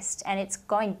does exist. And it's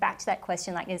going back to that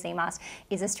question like Nazeem asked,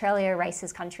 is Australia a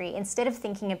racist country? Instead of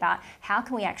thinking about how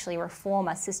can we actually reform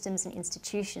our systems and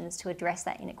institutions to address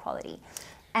that inequality.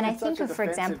 And I think of, for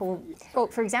example,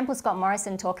 Scott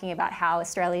Morrison talking about how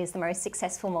Australia is the most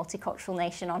successful multicultural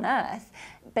nation on earth,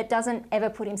 but doesn't ever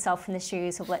put himself in the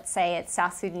shoes of, let's say, a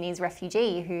South Sudanese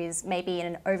refugee who is maybe in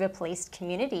an over-policed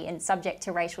community and subject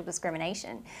to racial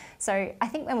discrimination. So I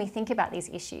think when we think about these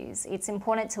issues, it's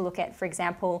important to look at, for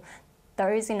example,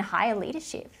 those in higher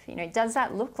leadership. Does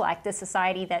that look like the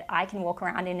society that I can walk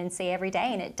around in and see every day?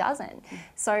 And it doesn't.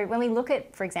 So when we look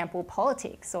at, for example,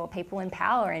 politics or people in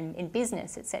power in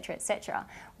business, etc.,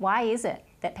 why is it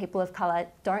that people of colour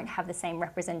don't have the same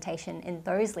representation in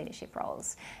those leadership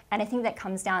roles? And I think that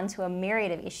comes down to a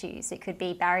myriad of issues. It could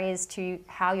be barriers to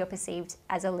how you're perceived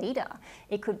as a leader.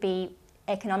 It could be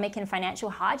economic and financial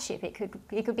hardship. It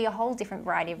could be a whole different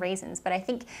variety of reasons. But I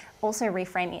think also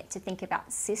reframing it to think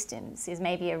about systems is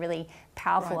maybe a really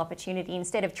powerful opportunity,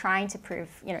 instead of trying to prove,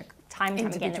 time and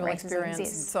time again that racism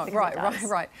exists. So,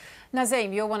 right.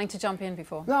 Nazeem, you're wanting to jump in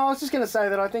before. No, I was just going to say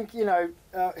that I think,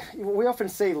 we often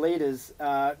see leaders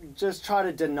just try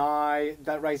to deny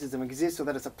that racism exists, or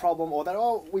that it's a problem, or that,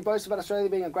 we boast about Australia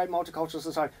being a great multicultural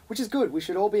society, which is good. We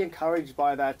should all be encouraged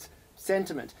by that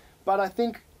sentiment. But I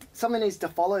think something needs to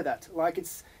follow that. Like,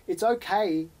 it's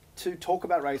okay to talk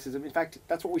about racism. In fact,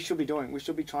 that's what we should be doing. We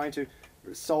should be trying to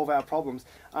solve our problems.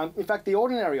 In fact, the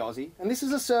ordinary Aussie, and this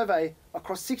is a survey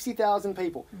across 60,000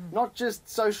 people, not just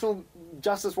social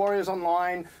justice warriors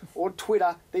online or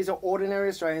Twitter. These are ordinary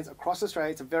Australians across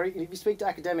Australia. If you speak to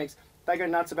academics, they go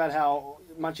nuts about how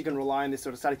much you can rely on this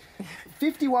sort of study.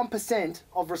 51%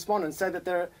 of respondents say that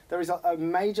there is a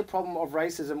major problem of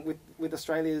racism with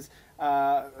Australia's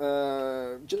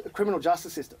criminal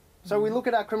justice system. So we look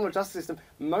at our criminal justice system,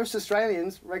 most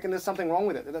Australians reckon there's something wrong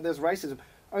with it, that there's racism.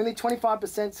 Only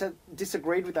 25% said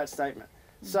disagreed with that statement.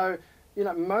 So, you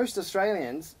know, most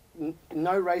Australians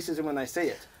know racism when they see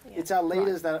it. Yeah. It's our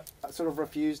leaders that sort of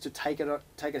refuse to take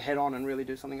it head on and really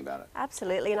do something about it.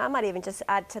 Absolutely, and I might even just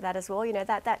add to that as well, you know,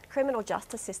 that criminal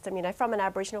justice system, you know, from an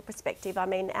Aboriginal perspective, I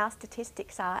mean, our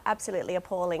statistics are absolutely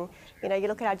appalling. You know, you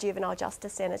look at our juvenile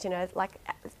justice centres, you know, like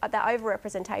the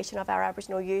overrepresentation of our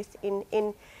Aboriginal youth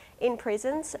in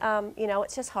prisons, you know,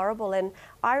 it's just horrible. And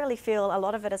I really feel a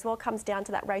lot of it as well comes down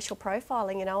to that racial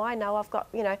profiling. You know, I know I've got,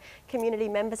 you know, community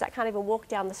members that can't even walk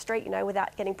down the street, you know,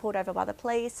 without getting pulled over by the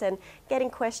police and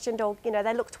getting questioned, or, you know,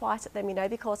 they look twice at them, you know,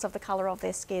 because of the colour of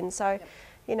their skin. So,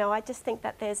 you know, I just think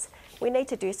that we need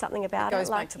to do something about it. It goes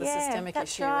back to the systemic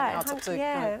issue. Right. And it's up to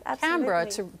Canberra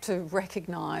to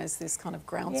recognise this kind of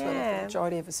groundswell of the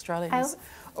majority of Australians.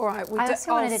 All right. We need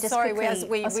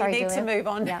to move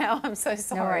on now. I'm so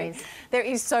sorry. No worries. There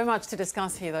is so much to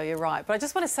discuss here, though, you're right. But I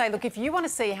just want to say, look, if you want to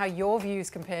see how your views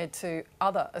compared to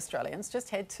other Australians, just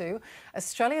head to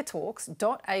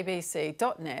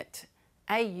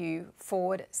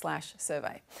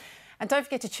australiatalks.abc.net/au/survey. And don't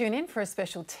forget to tune in for a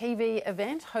special TV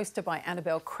event hosted by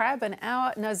Annabelle Crabb and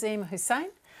our Nazeem Hussain,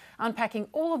 unpacking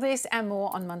all of this and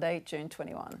more on Monday, June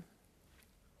 21.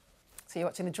 So you're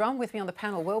watching The Drum. With me on the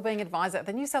panel, Wellbeing Advisor at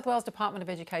the New South Wales Department of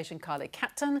Education, Kylie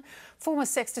Captain, former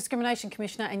Sex Discrimination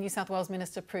Commissioner and New South Wales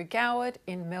Minister Prue Goward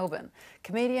in Melbourne,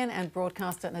 comedian and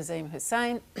broadcaster Nazeem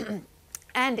Hussain,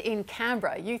 and in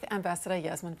Canberra, Youth Ambassador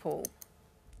Yasmin Poole.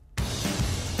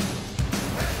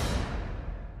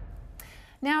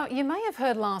 Now, you may have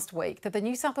heard last week that the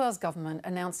New South Wales Government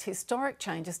announced historic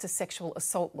changes to sexual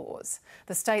assault laws,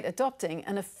 the state adopting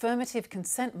an affirmative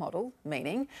consent model,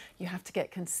 meaning you have to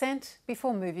get consent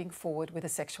before moving forward with a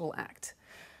sexual act.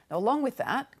 Now, along with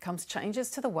that comes changes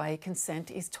to the way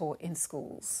consent is taught in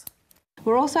schools.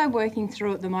 We're also working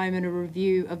through at the moment a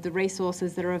review of the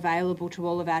resources that are available to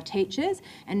all of our teachers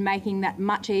and making that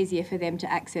much easier for them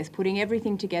to access, putting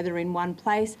everything together in one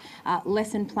place,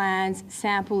 lesson plans,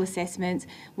 sample assessments,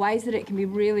 ways that it can be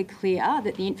really clear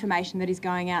that the information that is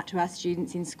going out to our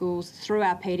students in schools through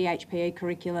our PDHPE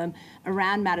curriculum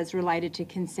around matters related to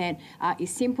consent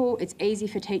is simple, it's easy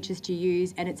for teachers to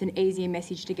use, and it's an easier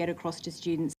message to get across to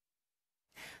students.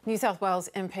 New South Wales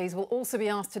MPs will also be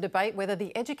asked to debate whether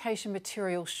the education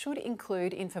material should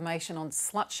include information on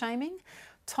slut-shaming,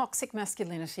 toxic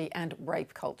masculinity and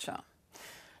rape culture.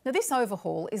 Now, this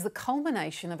overhaul is the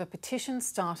culmination of a petition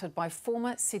started by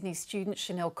former Sydney student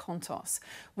Chanel Contos,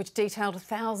 which detailed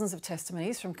thousands of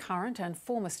testimonies from current and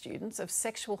former students of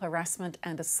sexual harassment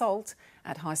and assault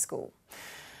at high school.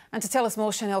 And to tell us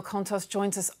more, Chanel Contos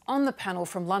joins us on the panel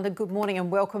from London. Good morning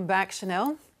and welcome back,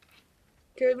 Chanel.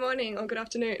 Good morning or good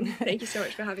afternoon. Thank you so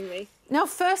much for having me. Now,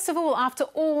 first of all, after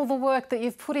all the work that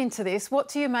you've put into this, what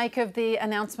do you make of the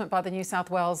announcement by the New South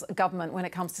Wales Government when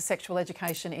it comes to sexual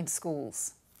education in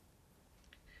schools?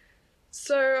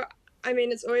 So, I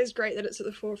mean, it's always great that it's at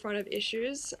the forefront of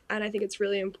issues, and I think it's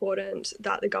really important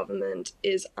that the government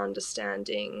is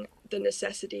understanding the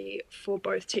necessity for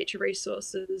both teacher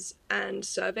resources and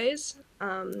surveys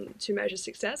to measure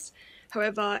success.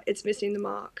 However, it's missing the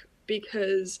mark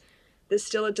because there's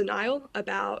still a denial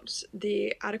about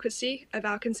the adequacy of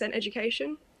our consent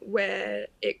education, where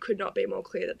it could not be more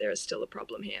clear that there is still a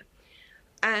problem here.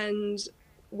 And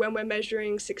when we're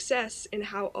measuring success in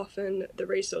how often the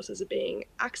resources are being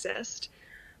accessed,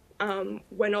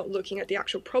 we're not looking at the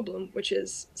actual problem, which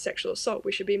is sexual assault.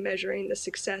 We should be measuring the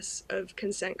success of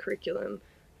consent curriculum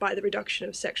by the reduction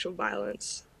of sexual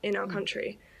violence in our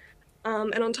country.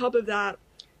 And on top of that,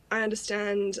 I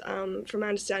understand, from my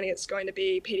understanding, it's going to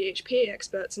be PDHPE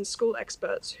experts and school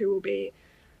experts who will be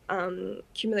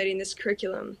accumulating this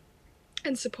curriculum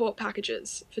and support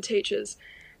packages for teachers.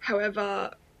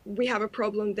 However, we have a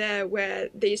problem there where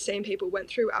these same people went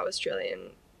through our Australian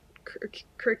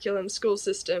curriculum school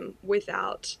system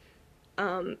without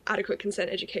adequate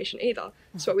consent education either.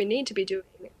 So what we need to be doing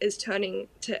is turning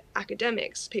to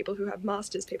academics, people who have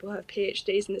masters, people who have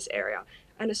PhDs in this area,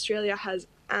 and Australia has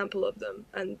ample of them,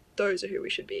 and those are who we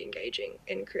should be engaging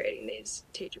in creating these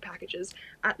teacher packages.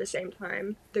 At the same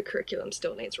time, the curriculum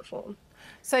still needs reform.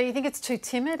 So you think it's too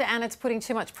timid and it's putting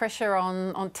too much pressure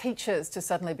on teachers to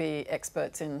suddenly be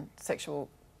experts in sexual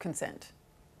consent?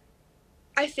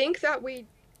 I think that we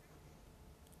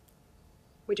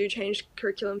do change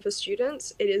curriculum for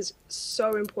students. It is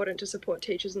so important to support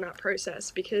teachers in that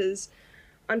process, because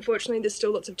unfortunately, there's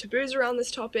still lots of taboos around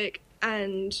this topic,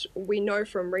 and we know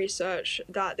from research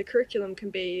that the curriculum can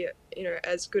be,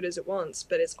 as good as it wants,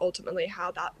 but it's ultimately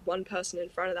how that one person in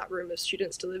front of that room of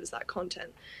students delivers that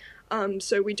content.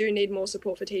 So we do need more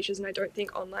support for teachers, and I don't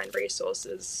think online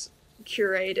resources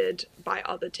curated by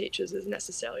other teachers is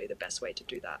necessarily the best way to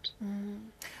do that.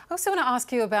 I also want to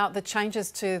ask you about the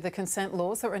changes to the consent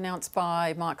laws that were announced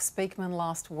by Mark Speakman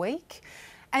last week.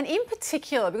 And in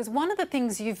particular, because one of the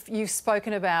things you've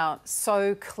spoken about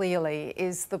so clearly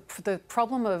is the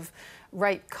problem of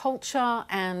rape culture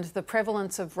and the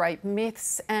prevalence of rape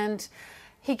myths. And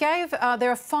he gave,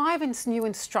 there are 5 new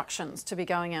instructions to be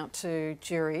going out to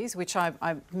juries, which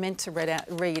I meant to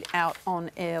read out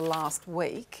on air last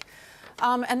week.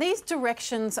 And these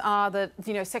directions are that,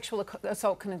 sexual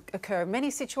assault can occur in many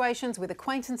situations with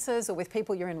acquaintances or with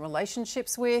people you're in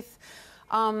relationships with.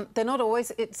 They're not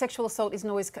always, sexual assault isn't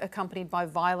always accompanied by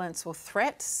violence or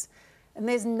threats. And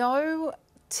there's no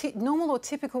normal or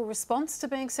typical response to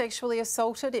being sexually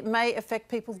assaulted. It may affect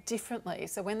people differently.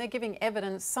 So when they're giving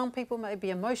evidence, some people may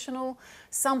be emotional,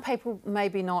 some people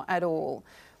maybe not at all.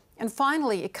 And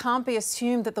finally, it can't be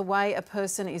assumed that the way a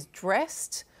person is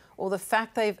dressed or the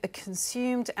fact they've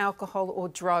consumed alcohol or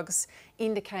drugs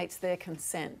indicates their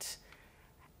consent.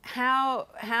 How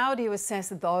do you assess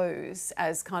those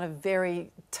as kind of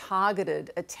very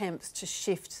targeted attempts to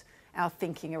shift our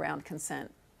thinking around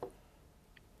consent?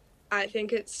 I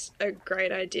think it's a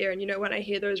great idea, and when I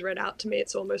hear those read out to me,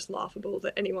 it's almost laughable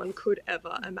that anyone could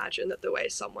ever imagine that the way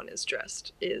someone is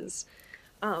dressed is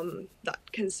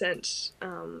that consent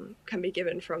can be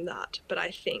given from that. But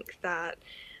I think that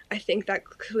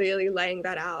clearly laying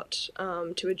that out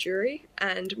to a jury,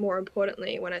 and more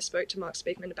importantly, when I spoke to Mark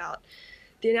Speakman about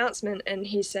the announcement, and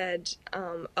he said,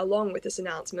 along with this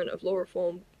announcement of law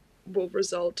reform will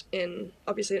result in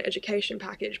obviously an education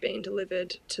package being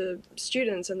delivered to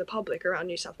students and the public around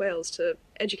New South Wales to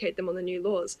educate them on the new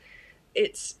laws.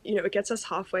 It's, it gets us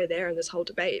halfway there in this whole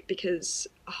debate, because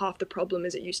half the problem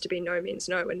is it used to be no means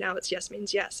no, and now it's yes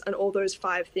means yes. And all those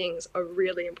 5 things are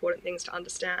really important things to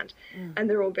understand. And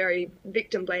they're all very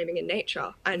victim blaming in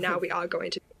nature. And now we are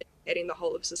going to be educating the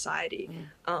whole of society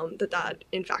that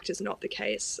in fact is not the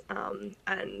case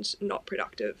and not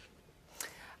productive.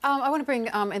 I want to bring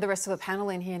in the rest of the panel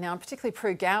in here now, and particularly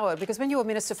Prue Goward, because when you were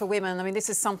Minister for Women, I mean, this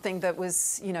is something that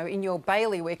was, in your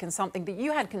bailiwick and something that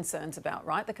you had concerns about,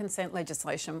 right? The consent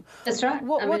legislation. That's right.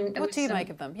 What do you make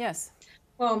of them? Yes.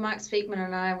 Well, Mark Speakman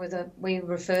and I we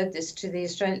referred this to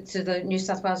the New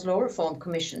South Wales Law Reform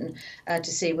Commission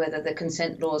to see whether the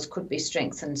consent laws could be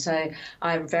strengthened. So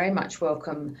I very much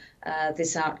welcome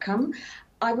this outcome.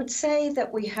 I would say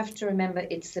that we have to remember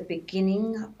it's the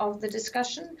beginning of the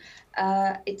discussion.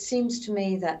 It seems to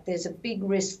me that there's a big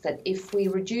risk that if we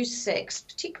reduce sex,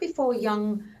 particularly for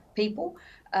young people,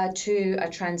 to a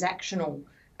transactional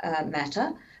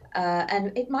matter,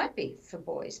 and it might be for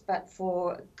boys, but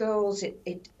for girls,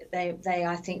 they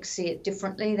I think see it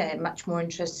differently. They're much more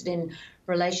interested in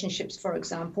relationships, for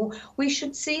example. We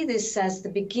should see this as the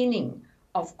beginning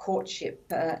of courtship,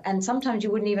 and sometimes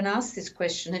you wouldn't even ask this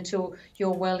question until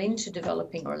you're well into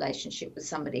developing a relationship with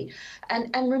somebody.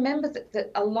 And remember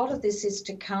that a lot of this is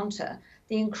to counter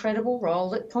the incredible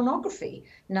role that pornography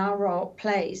now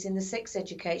plays in the sex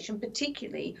education,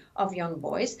 particularly of young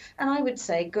boys. And I would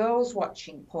say girls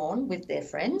watching porn with their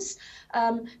friends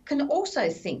can also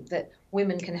think that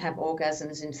women can have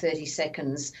orgasms in 30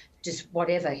 seconds, just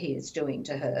whatever he is doing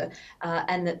to her,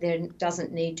 and that there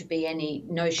doesn't need to be any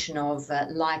notion of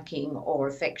liking or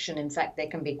affection. In fact, there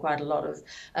can be quite a lot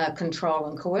of control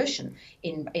and coercion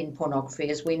in pornography,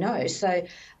 as we know. So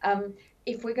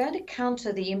if we're going to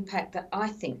counter the impact that I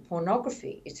think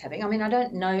pornography is having, I mean,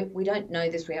 we don't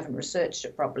know this, we haven't researched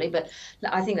it properly, but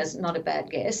I think that's not a bad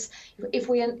guess. If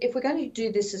we're going to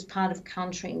do this as part of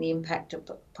countering the impact of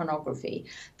pornography,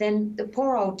 then the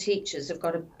poor old teachers have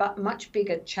got a much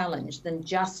bigger challenge than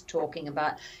just talking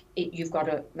about it. You've got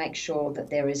to make sure that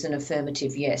there is an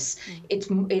affirmative yes.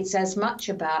 It's as much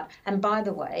about, and by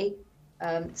the way,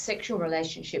 sexual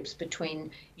relationships between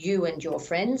you and your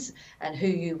friends and who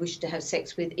you wish to have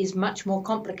sex with is much more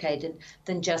complicated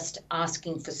than just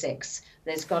asking for sex.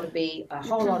 There's got to be a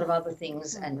whole lot of other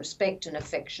things and respect and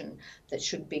affection that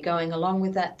should be going along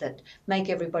with that make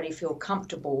everybody feel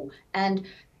comfortable, and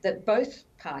that both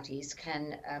parties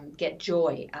can get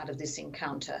joy out of this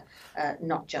encounter,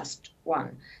 not just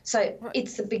one. So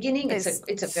it's the beginning. It's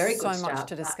a very good start. So much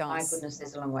to discuss. My goodness,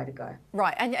 there's a long way to go.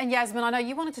 Right, and Yasmin, I know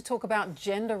you wanted to talk about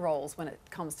gender roles when it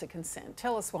comes to consent.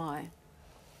 Tell us why.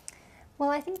 Well,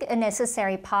 I think a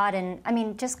necessary part, and I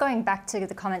mean, just going back to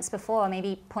the comments before,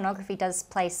 maybe pornography does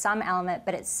play some element,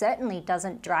 but it certainly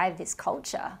doesn't drive this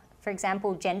culture. For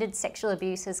example, gendered sexual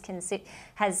abuse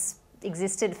has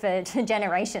existed for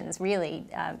generations, really,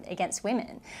 against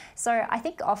women. So I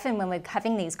think often when we're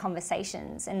having these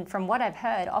conversations, and from what I've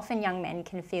heard, often young men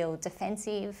can feel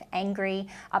defensive, angry,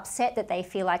 upset that they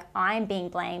feel like I'm being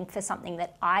blamed for something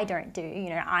that I don't do. You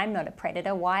know, I'm not a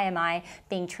predator. Why am I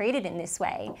being treated in this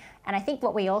way? And I think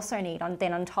what we also need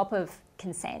on top of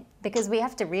consent, because we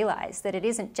have to realise that it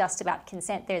isn't just about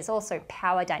consent, there's also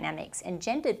power dynamics and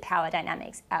gendered power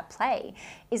dynamics at play,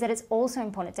 is that it's also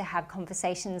important to have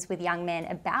conversations with young men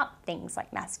about things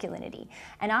like masculinity.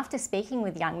 And after speaking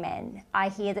with young men, I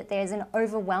hear that there's an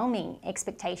overwhelming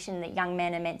expectation that young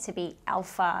men are meant to be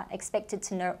alpha, expected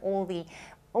to know all the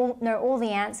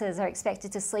answers, are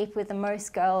expected to sleep with the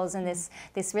most girls, and this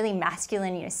really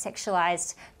masculine,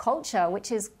 sexualized culture,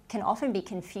 which can often be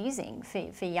confusing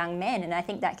for young men. And I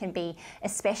think that can be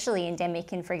especially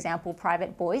endemic in, for example,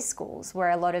 private boys' schools,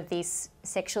 where a lot of this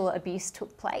sexual abuse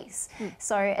took place.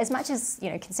 So as much as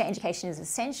consent education is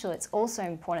essential, it's also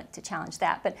important to challenge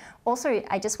that. But also,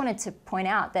 I just wanted to point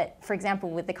out that, for example,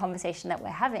 with the conversation that we're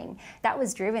having, that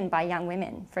was driven by young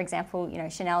women. For example,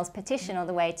 Chanel's petition all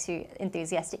the way to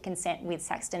enthusiastic consent with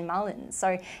Saxton Mullins.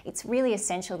 So it's really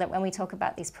essential that when we talk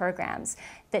about these programs,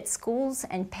 that schools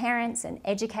and parents and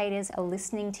educators are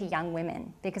listening to young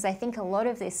women, because I think a lot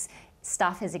of this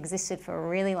stuff has existed for a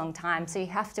really long time. So you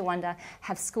have to wonder,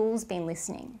 have schools been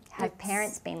listening? Have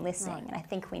parents been listening? Right. And I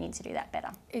think we need to do that better.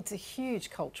 It's a huge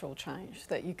cultural change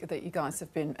that you guys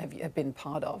have been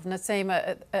part of.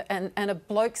 Nazeem, and are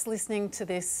blokes listening to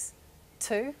this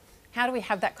too? How do we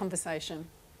have that conversation?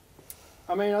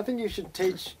 I mean, I think you should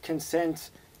teach consent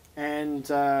and,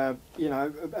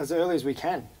 as early as we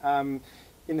can.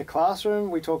 In the classroom,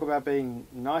 we talk about being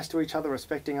nice to each other,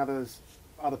 respecting other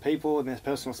people and their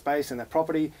personal space and their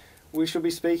property. We should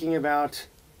be speaking about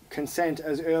consent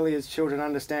as early as children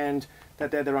understand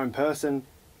that they're their own person.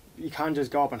 You can't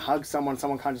just go up and hug someone.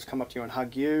 Someone can't just come up to you and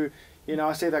hug you.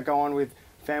 I see that go on with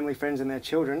family, friends and their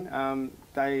children.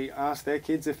 They ask their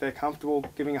kids if they're comfortable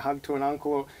giving a hug to an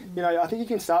uncle. I think you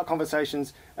can start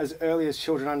conversations as early as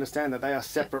children understand that they are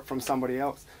separate from somebody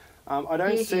else. I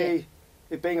don't see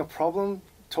it being a problem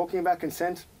talking about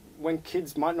consent when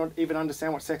kids might not even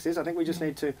understand what sex is. I think we just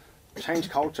need to change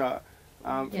culture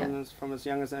from as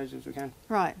young as age as we can.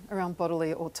 Right, around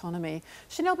bodily autonomy.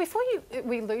 Chanel, before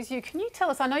we lose you, can you tell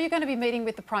us, I know you're going to be meeting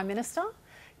with the Prime Minister.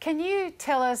 Can you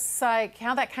tell us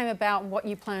how that came about and what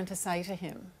you plan to say to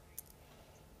him?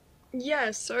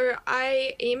 Yeah, so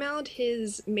I emailed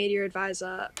his media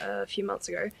advisor a few months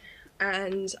ago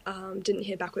and didn't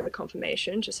hear back with a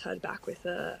confirmation, just heard back with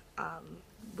a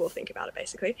we'll think about it,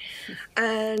 basically.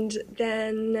 And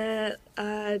then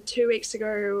 2 weeks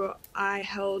ago, I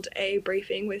held a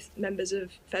briefing with members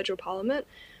of federal parliament,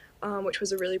 which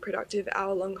was a really productive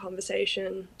hour-long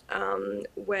conversation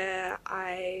where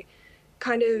I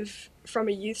kind of, from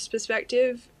a youth's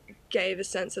perspective, gave a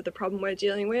sense of the problem we're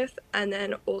dealing with, and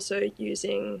then also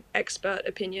using expert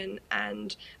opinion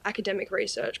and academic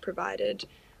research provided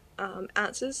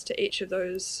answers to each of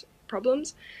those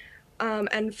problems.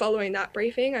 And following that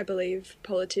briefing, I believe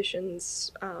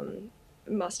politicians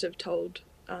must have told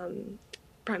Prime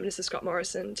Minister Scott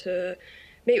Morrison to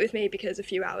meet with me, because a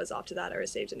few hours after that I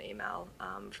received an email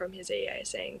from his EA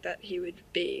saying that he would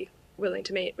be willing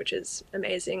to meet, which is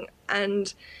amazing.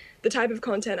 And the type of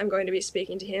content I'm going to be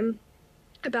speaking to him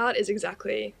about is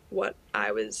exactly what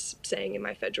I was saying in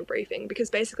my federal briefing, because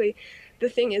basically the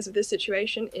thing is with this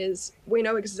situation is we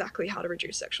know exactly how to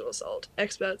reduce sexual assault.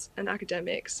 Experts and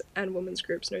academics and women's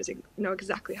groups know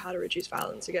exactly how to reduce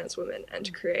violence against women and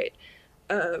to create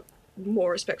a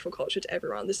more respectful culture to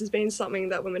everyone. This has been something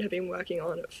that women have been working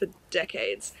on for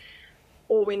decades.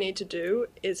 All we need to do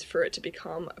is for it to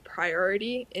become a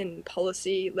priority in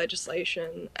policy,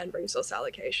 legislation, and resource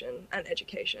allocation and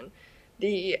education.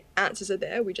 The answers are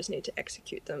there, we just need to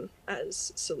execute them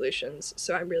as solutions.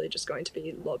 So I'm really just going to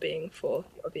be lobbying for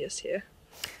the obvious here.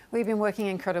 We've been working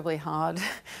incredibly hard.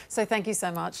 So thank you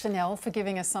so much, Chanel, for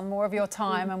giving us some more of your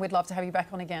time, and we'd love to have you back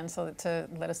on again to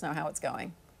let us know how it's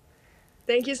going.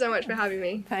 Thank you so much for having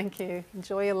me. Thank you.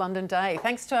 Enjoy your London day.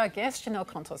 Thanks to our guest, Chanel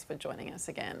Contos, for joining us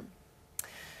again.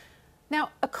 Now,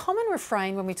 a common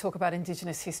refrain when we talk about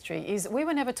Indigenous history is we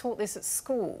were never taught this at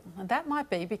school, and that might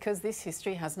be because this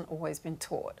history hasn't always been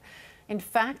taught. In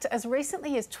fact, as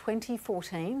recently as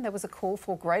 2014, there was a call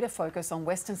for greater focus on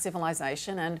Western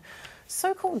civilization and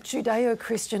so-called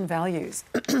Judeo-Christian values.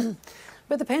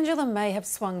 But the pendulum may have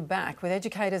swung back, with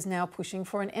educators now pushing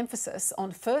for an emphasis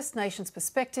on First Nations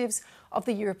perspectives of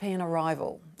the European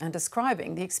arrival and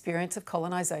describing the experience of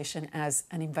colonisation as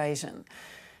an invasion.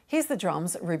 Here's the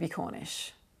drums, Ruby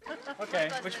Cornish. Okay,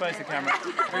 which way's the camera?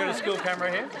 We've got a school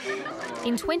camera here.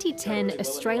 In 2010,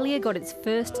 Australia got its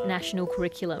first national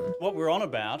curriculum. What we're on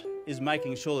about is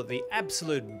making sure that the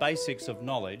absolute basics of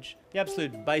knowledge, the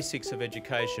absolute basics of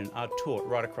education are taught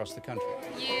right across the country.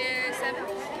 Year 7.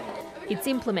 Its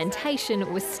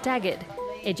implementation was staggered.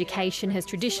 Education has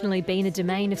traditionally been a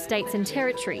domain of states and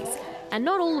territories, and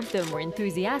not all of them were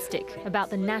enthusiastic about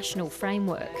the national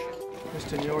framework.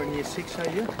 Mr. you're in Year 6,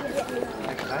 are you?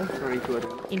 Okay, very good.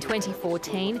 In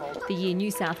 2014, the year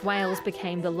New South Wales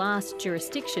became the last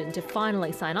jurisdiction to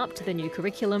finally sign up to the new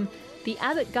curriculum, the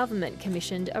Abbott government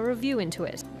commissioned a review into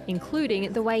it,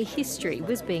 including the way history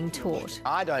was being taught.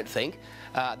 I don't think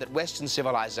that Western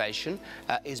civilisation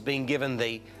is being given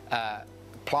the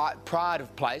pride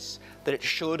of place that it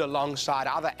should alongside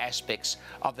other aspects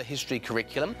of the history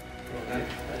curriculum.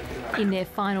 In their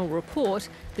final report,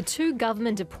 the two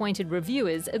government-appointed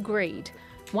reviewers agreed.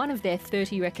 One of their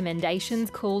 30 recommendations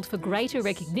called for greater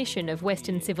recognition of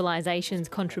Western civilisation's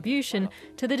contribution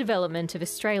to the development of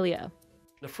Australia.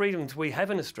 The freedoms we have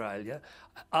in Australia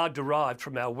are derived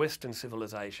from our Western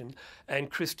civilisation, and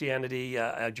Christianity,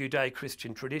 our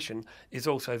Judeo-Christian tradition, is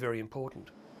also very important.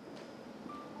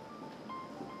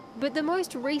 But the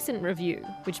most recent review,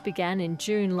 which began in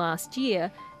June last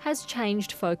year, has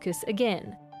changed focus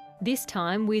again. This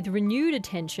time with renewed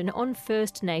attention on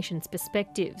First Nations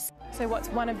perspectives. So what's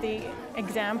one of the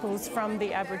examples from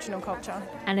the Aboriginal culture?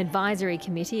 An advisory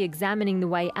committee examining the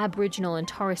way Aboriginal and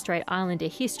Torres Strait Islander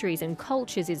histories and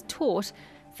cultures is taught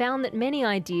found that many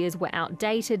ideas were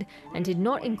outdated and did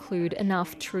not include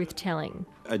enough truth-telling.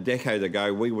 A decade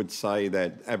ago, we would say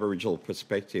that Aboriginal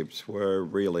perspectives were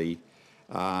really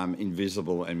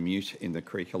invisible and mute in the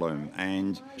curriculum,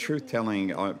 and truth-telling,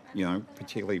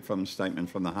 particularly from Statement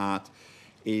from the Heart,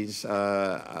 is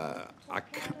a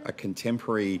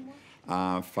contemporary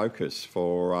focus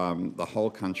for the whole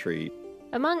country.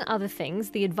 Among other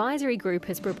things, the advisory group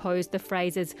has proposed the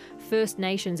phrases First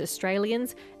Nations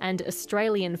Australians and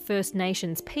Australian First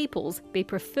Nations peoples be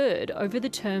preferred over the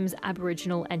terms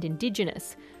Aboriginal and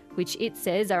Indigenous, which it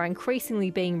says are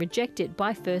increasingly being rejected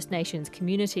by First Nations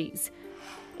communities.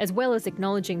 As well as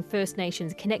acknowledging First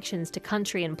Nations connections to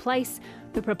country and place,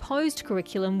 the proposed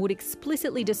curriculum would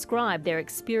explicitly describe their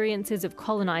experiences of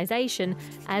colonisation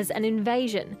as an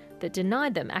invasion that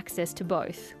denied them access to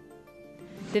both.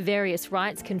 The various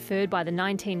rights conferred by the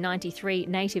 1993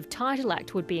 Native Title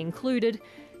Act would be included,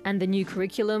 and the new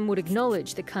curriculum would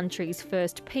acknowledge the country's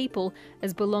first people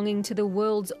as belonging to the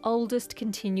world's oldest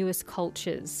continuous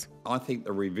cultures. I think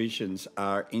the revisions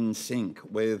are in sync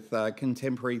with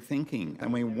contemporary thinking,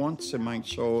 and we want to make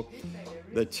sure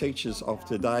the teachers of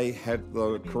today have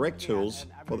the correct tools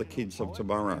for the kids of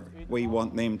tomorrow. We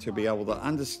want them to be able to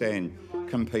understand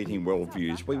competing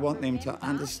worldviews. We want them to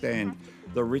understand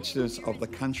the richness of the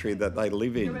country that they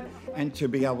live in and to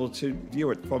be able to view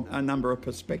it from a number of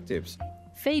perspectives.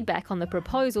 Feedback on the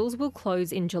proposals will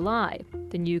close in July.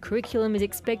 The new curriculum is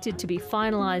expected to be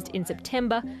finalised in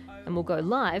September and will go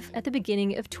live at the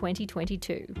beginning of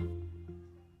 2022.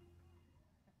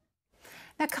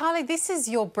 Now, Kylie, this is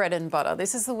your bread and butter.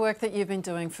 This is the work that you've been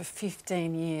doing for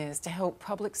 15 years to help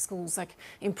public schools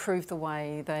improve the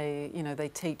way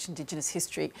they teach Indigenous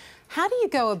history. How do you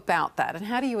go about that, and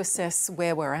how do you assess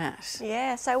where we're at?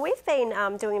 Yeah, so we've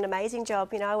been doing an amazing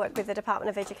job. I work with the Department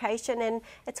of Education, and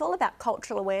it's all about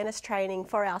cultural awareness training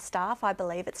for our staff, I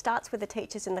believe. It starts with the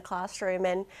teachers in the classroom,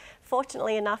 and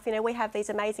fortunately enough, we have these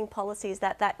amazing policies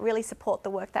that really support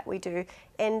the work that we do,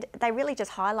 and they really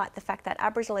just highlight the fact that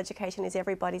Aboriginal education is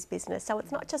everybody's business. So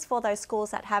it's not just for those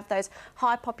schools that have those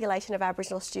high population of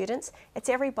Aboriginal students, it's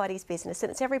everybody's business,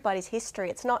 and it's everybody's history.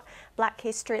 It's not black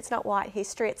history, it's not white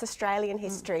history, it's Australian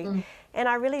history. And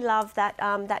I really love that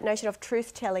that notion of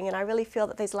truth-telling, and I really feel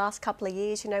that these last couple of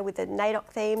years, with the NAIDOC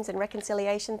themes and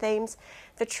reconciliation themes,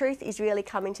 the truth is really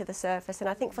coming to the surface. And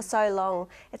I think for so long,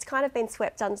 it's kind of been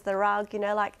swept under the rug,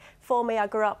 like for me, I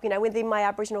grew up, within my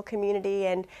Aboriginal community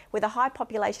and with a high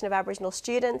population of Aboriginal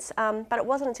students, but it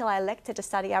wasn't until I elected to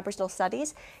study Aboriginal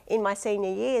studies in my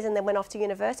senior years and then went off to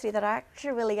university that I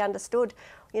actually really understood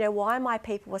why my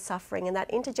people were suffering, and that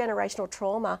intergenerational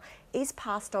trauma is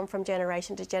passed on from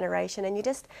generation to generation. And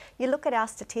you look at our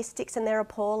statistics and they're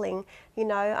appalling, in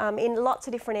lots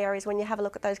of different areas when you have a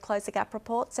look at those Close the Gap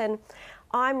reports. And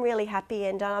I'm really happy,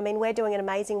 and we're doing an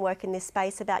amazing work in this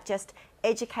space about just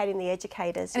educating the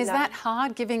educators. And is that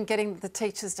hard, getting the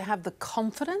teachers to have the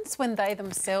confidence when they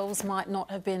themselves might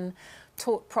not have been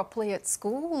taught properly at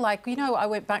school? Like, you know, I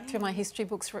went back through my history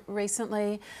books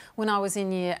recently when I was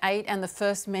in Year 8, and the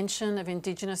first mention of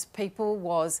Indigenous people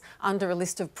was under a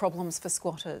list of problems for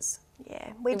squatters.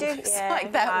 Yeah, we do. Yeah,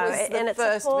 like that was the and it's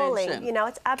first appalling. mention. You know,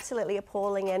 it's absolutely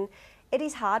appalling, and it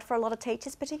is hard for a lot of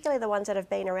teachers, particularly the ones that have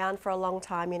been around for a long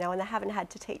time, you know, and they haven't had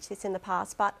to teach this in the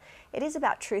past. But it is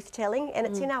about truth telling, and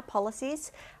it's in our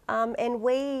policies. And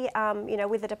we, you know,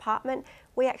 with the department,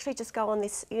 we actually just go on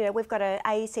this, you know, we've got a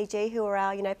AECG who are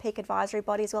our, you know, peak advisory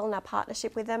body as well, and our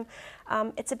partnership with them.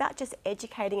 It's about just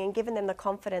educating and giving them the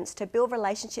confidence to build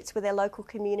relationships with their local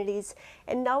communities,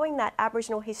 and knowing that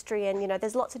Aboriginal history, and, you know,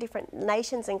 there's lots of different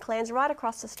nations and clans right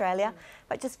across Australia,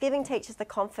 but just giving teachers the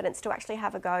confidence to actually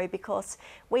have a go, because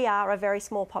we are a very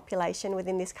small population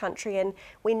within this country and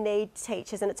we need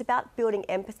teachers, and it's about building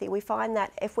empathy. We find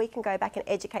that if we can go back and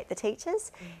educate the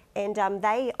teachers, and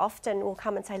they often will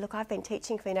come and say, look, I've been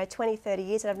teaching for, you know, 20, 30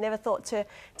 years and I've never thought to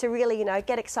really, you know,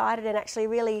 get excited and actually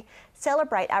really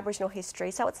celebrate Aboriginal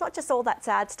history. So it's not just all that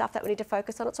sad stuff that we need to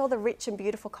focus on, it's all the rich and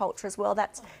beautiful culture as well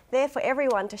that's there for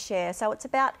everyone to share. So it's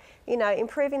about, you know,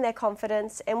 improving their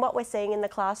confidence, and what we're seeing in the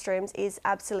classrooms is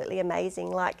absolutely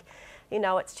amazing. Like, you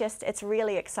know, it's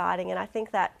really exciting, and I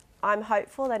think that I'm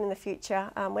hopeful that in the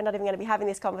future we're not even going to be having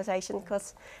this conversation,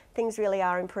 because things really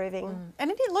are improving.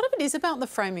 And a lot of it is about the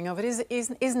framing of it,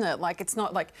 isn't it? Like, it's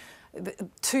not like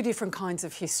two different kinds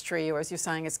of history, or as you're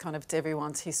saying, it's kind of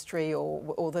everyone's history,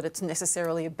 or that it's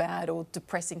necessarily a bad or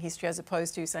depressing history, as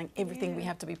opposed to saying everything we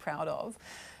have to be proud of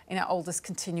in our oldest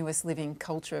continuous living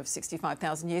culture of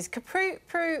 65,000 years.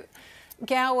 Prue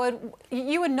Goward,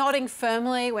 you were nodding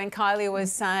firmly when Kylie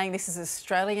was saying this is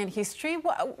Australian history.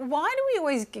 Why do we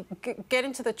always get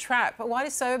into the trap? Why do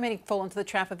so many fall into the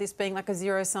trap of this being like a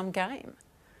zero-sum game?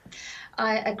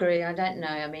 I agree. I don't know.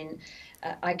 I mean,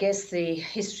 I guess the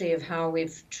history of how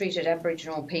we've treated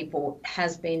Aboriginal people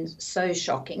has been so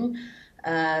shocking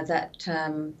that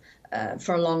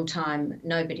for a long time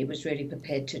nobody was really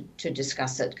prepared to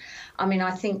discuss it. I mean, I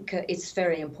think it's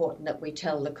very important that we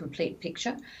tell the complete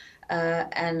picture.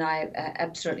 And I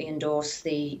absolutely endorse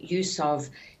the use of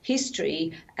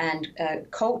history and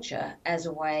culture as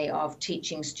a way of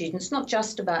teaching students, not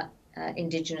just about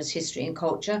Indigenous history and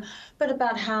culture, but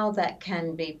about how that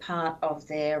can be part of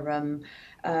their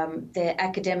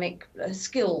academic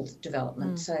skill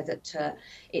development, so that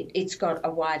it's got a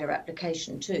wider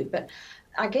application too. But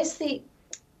I guess the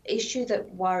issue that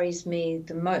worries me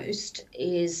the most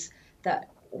is that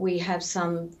we have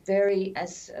some very,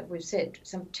 as we've said,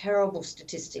 some terrible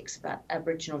statistics about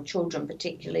Aboriginal children,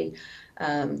 particularly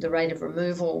the rate of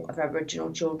removal of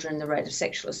Aboriginal children, the rate of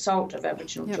sexual assault of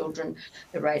Aboriginal children,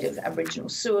 the rate of Aboriginal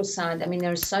suicide. I mean,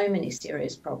 there are so many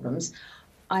serious problems.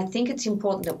 I think it's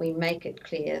important that we make it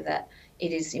clear that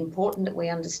it is important that we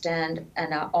understand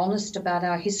and are honest about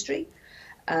our history,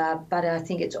 but I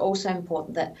think it's also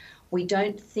important that we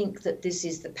don't think that this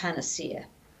is the panacea,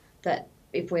 that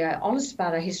if we are honest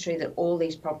about our history, that all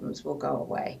these problems will go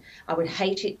away. I would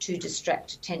hate it to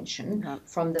distract attention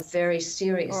from the very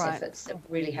serious efforts that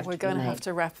really have to be made. We're going to have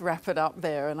to wrap it up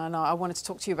there. And I know I wanted to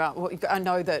talk to you about, I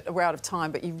know that we're out of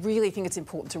time, but you really think it's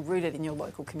important to root it in your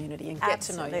local community and get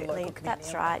to know your local community.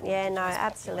 That's right. Yeah, no,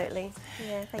 absolutely.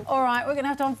 Yeah, thank you. All right, we're going to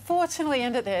have to unfortunately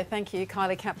end it there. Thank you,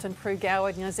 Kylie Captain, Prue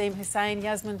Goward, Nazeem Hussain,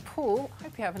 Yasmin Poole.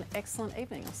 Hope you have an excellent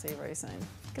evening. I'll see you very soon.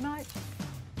 Good night.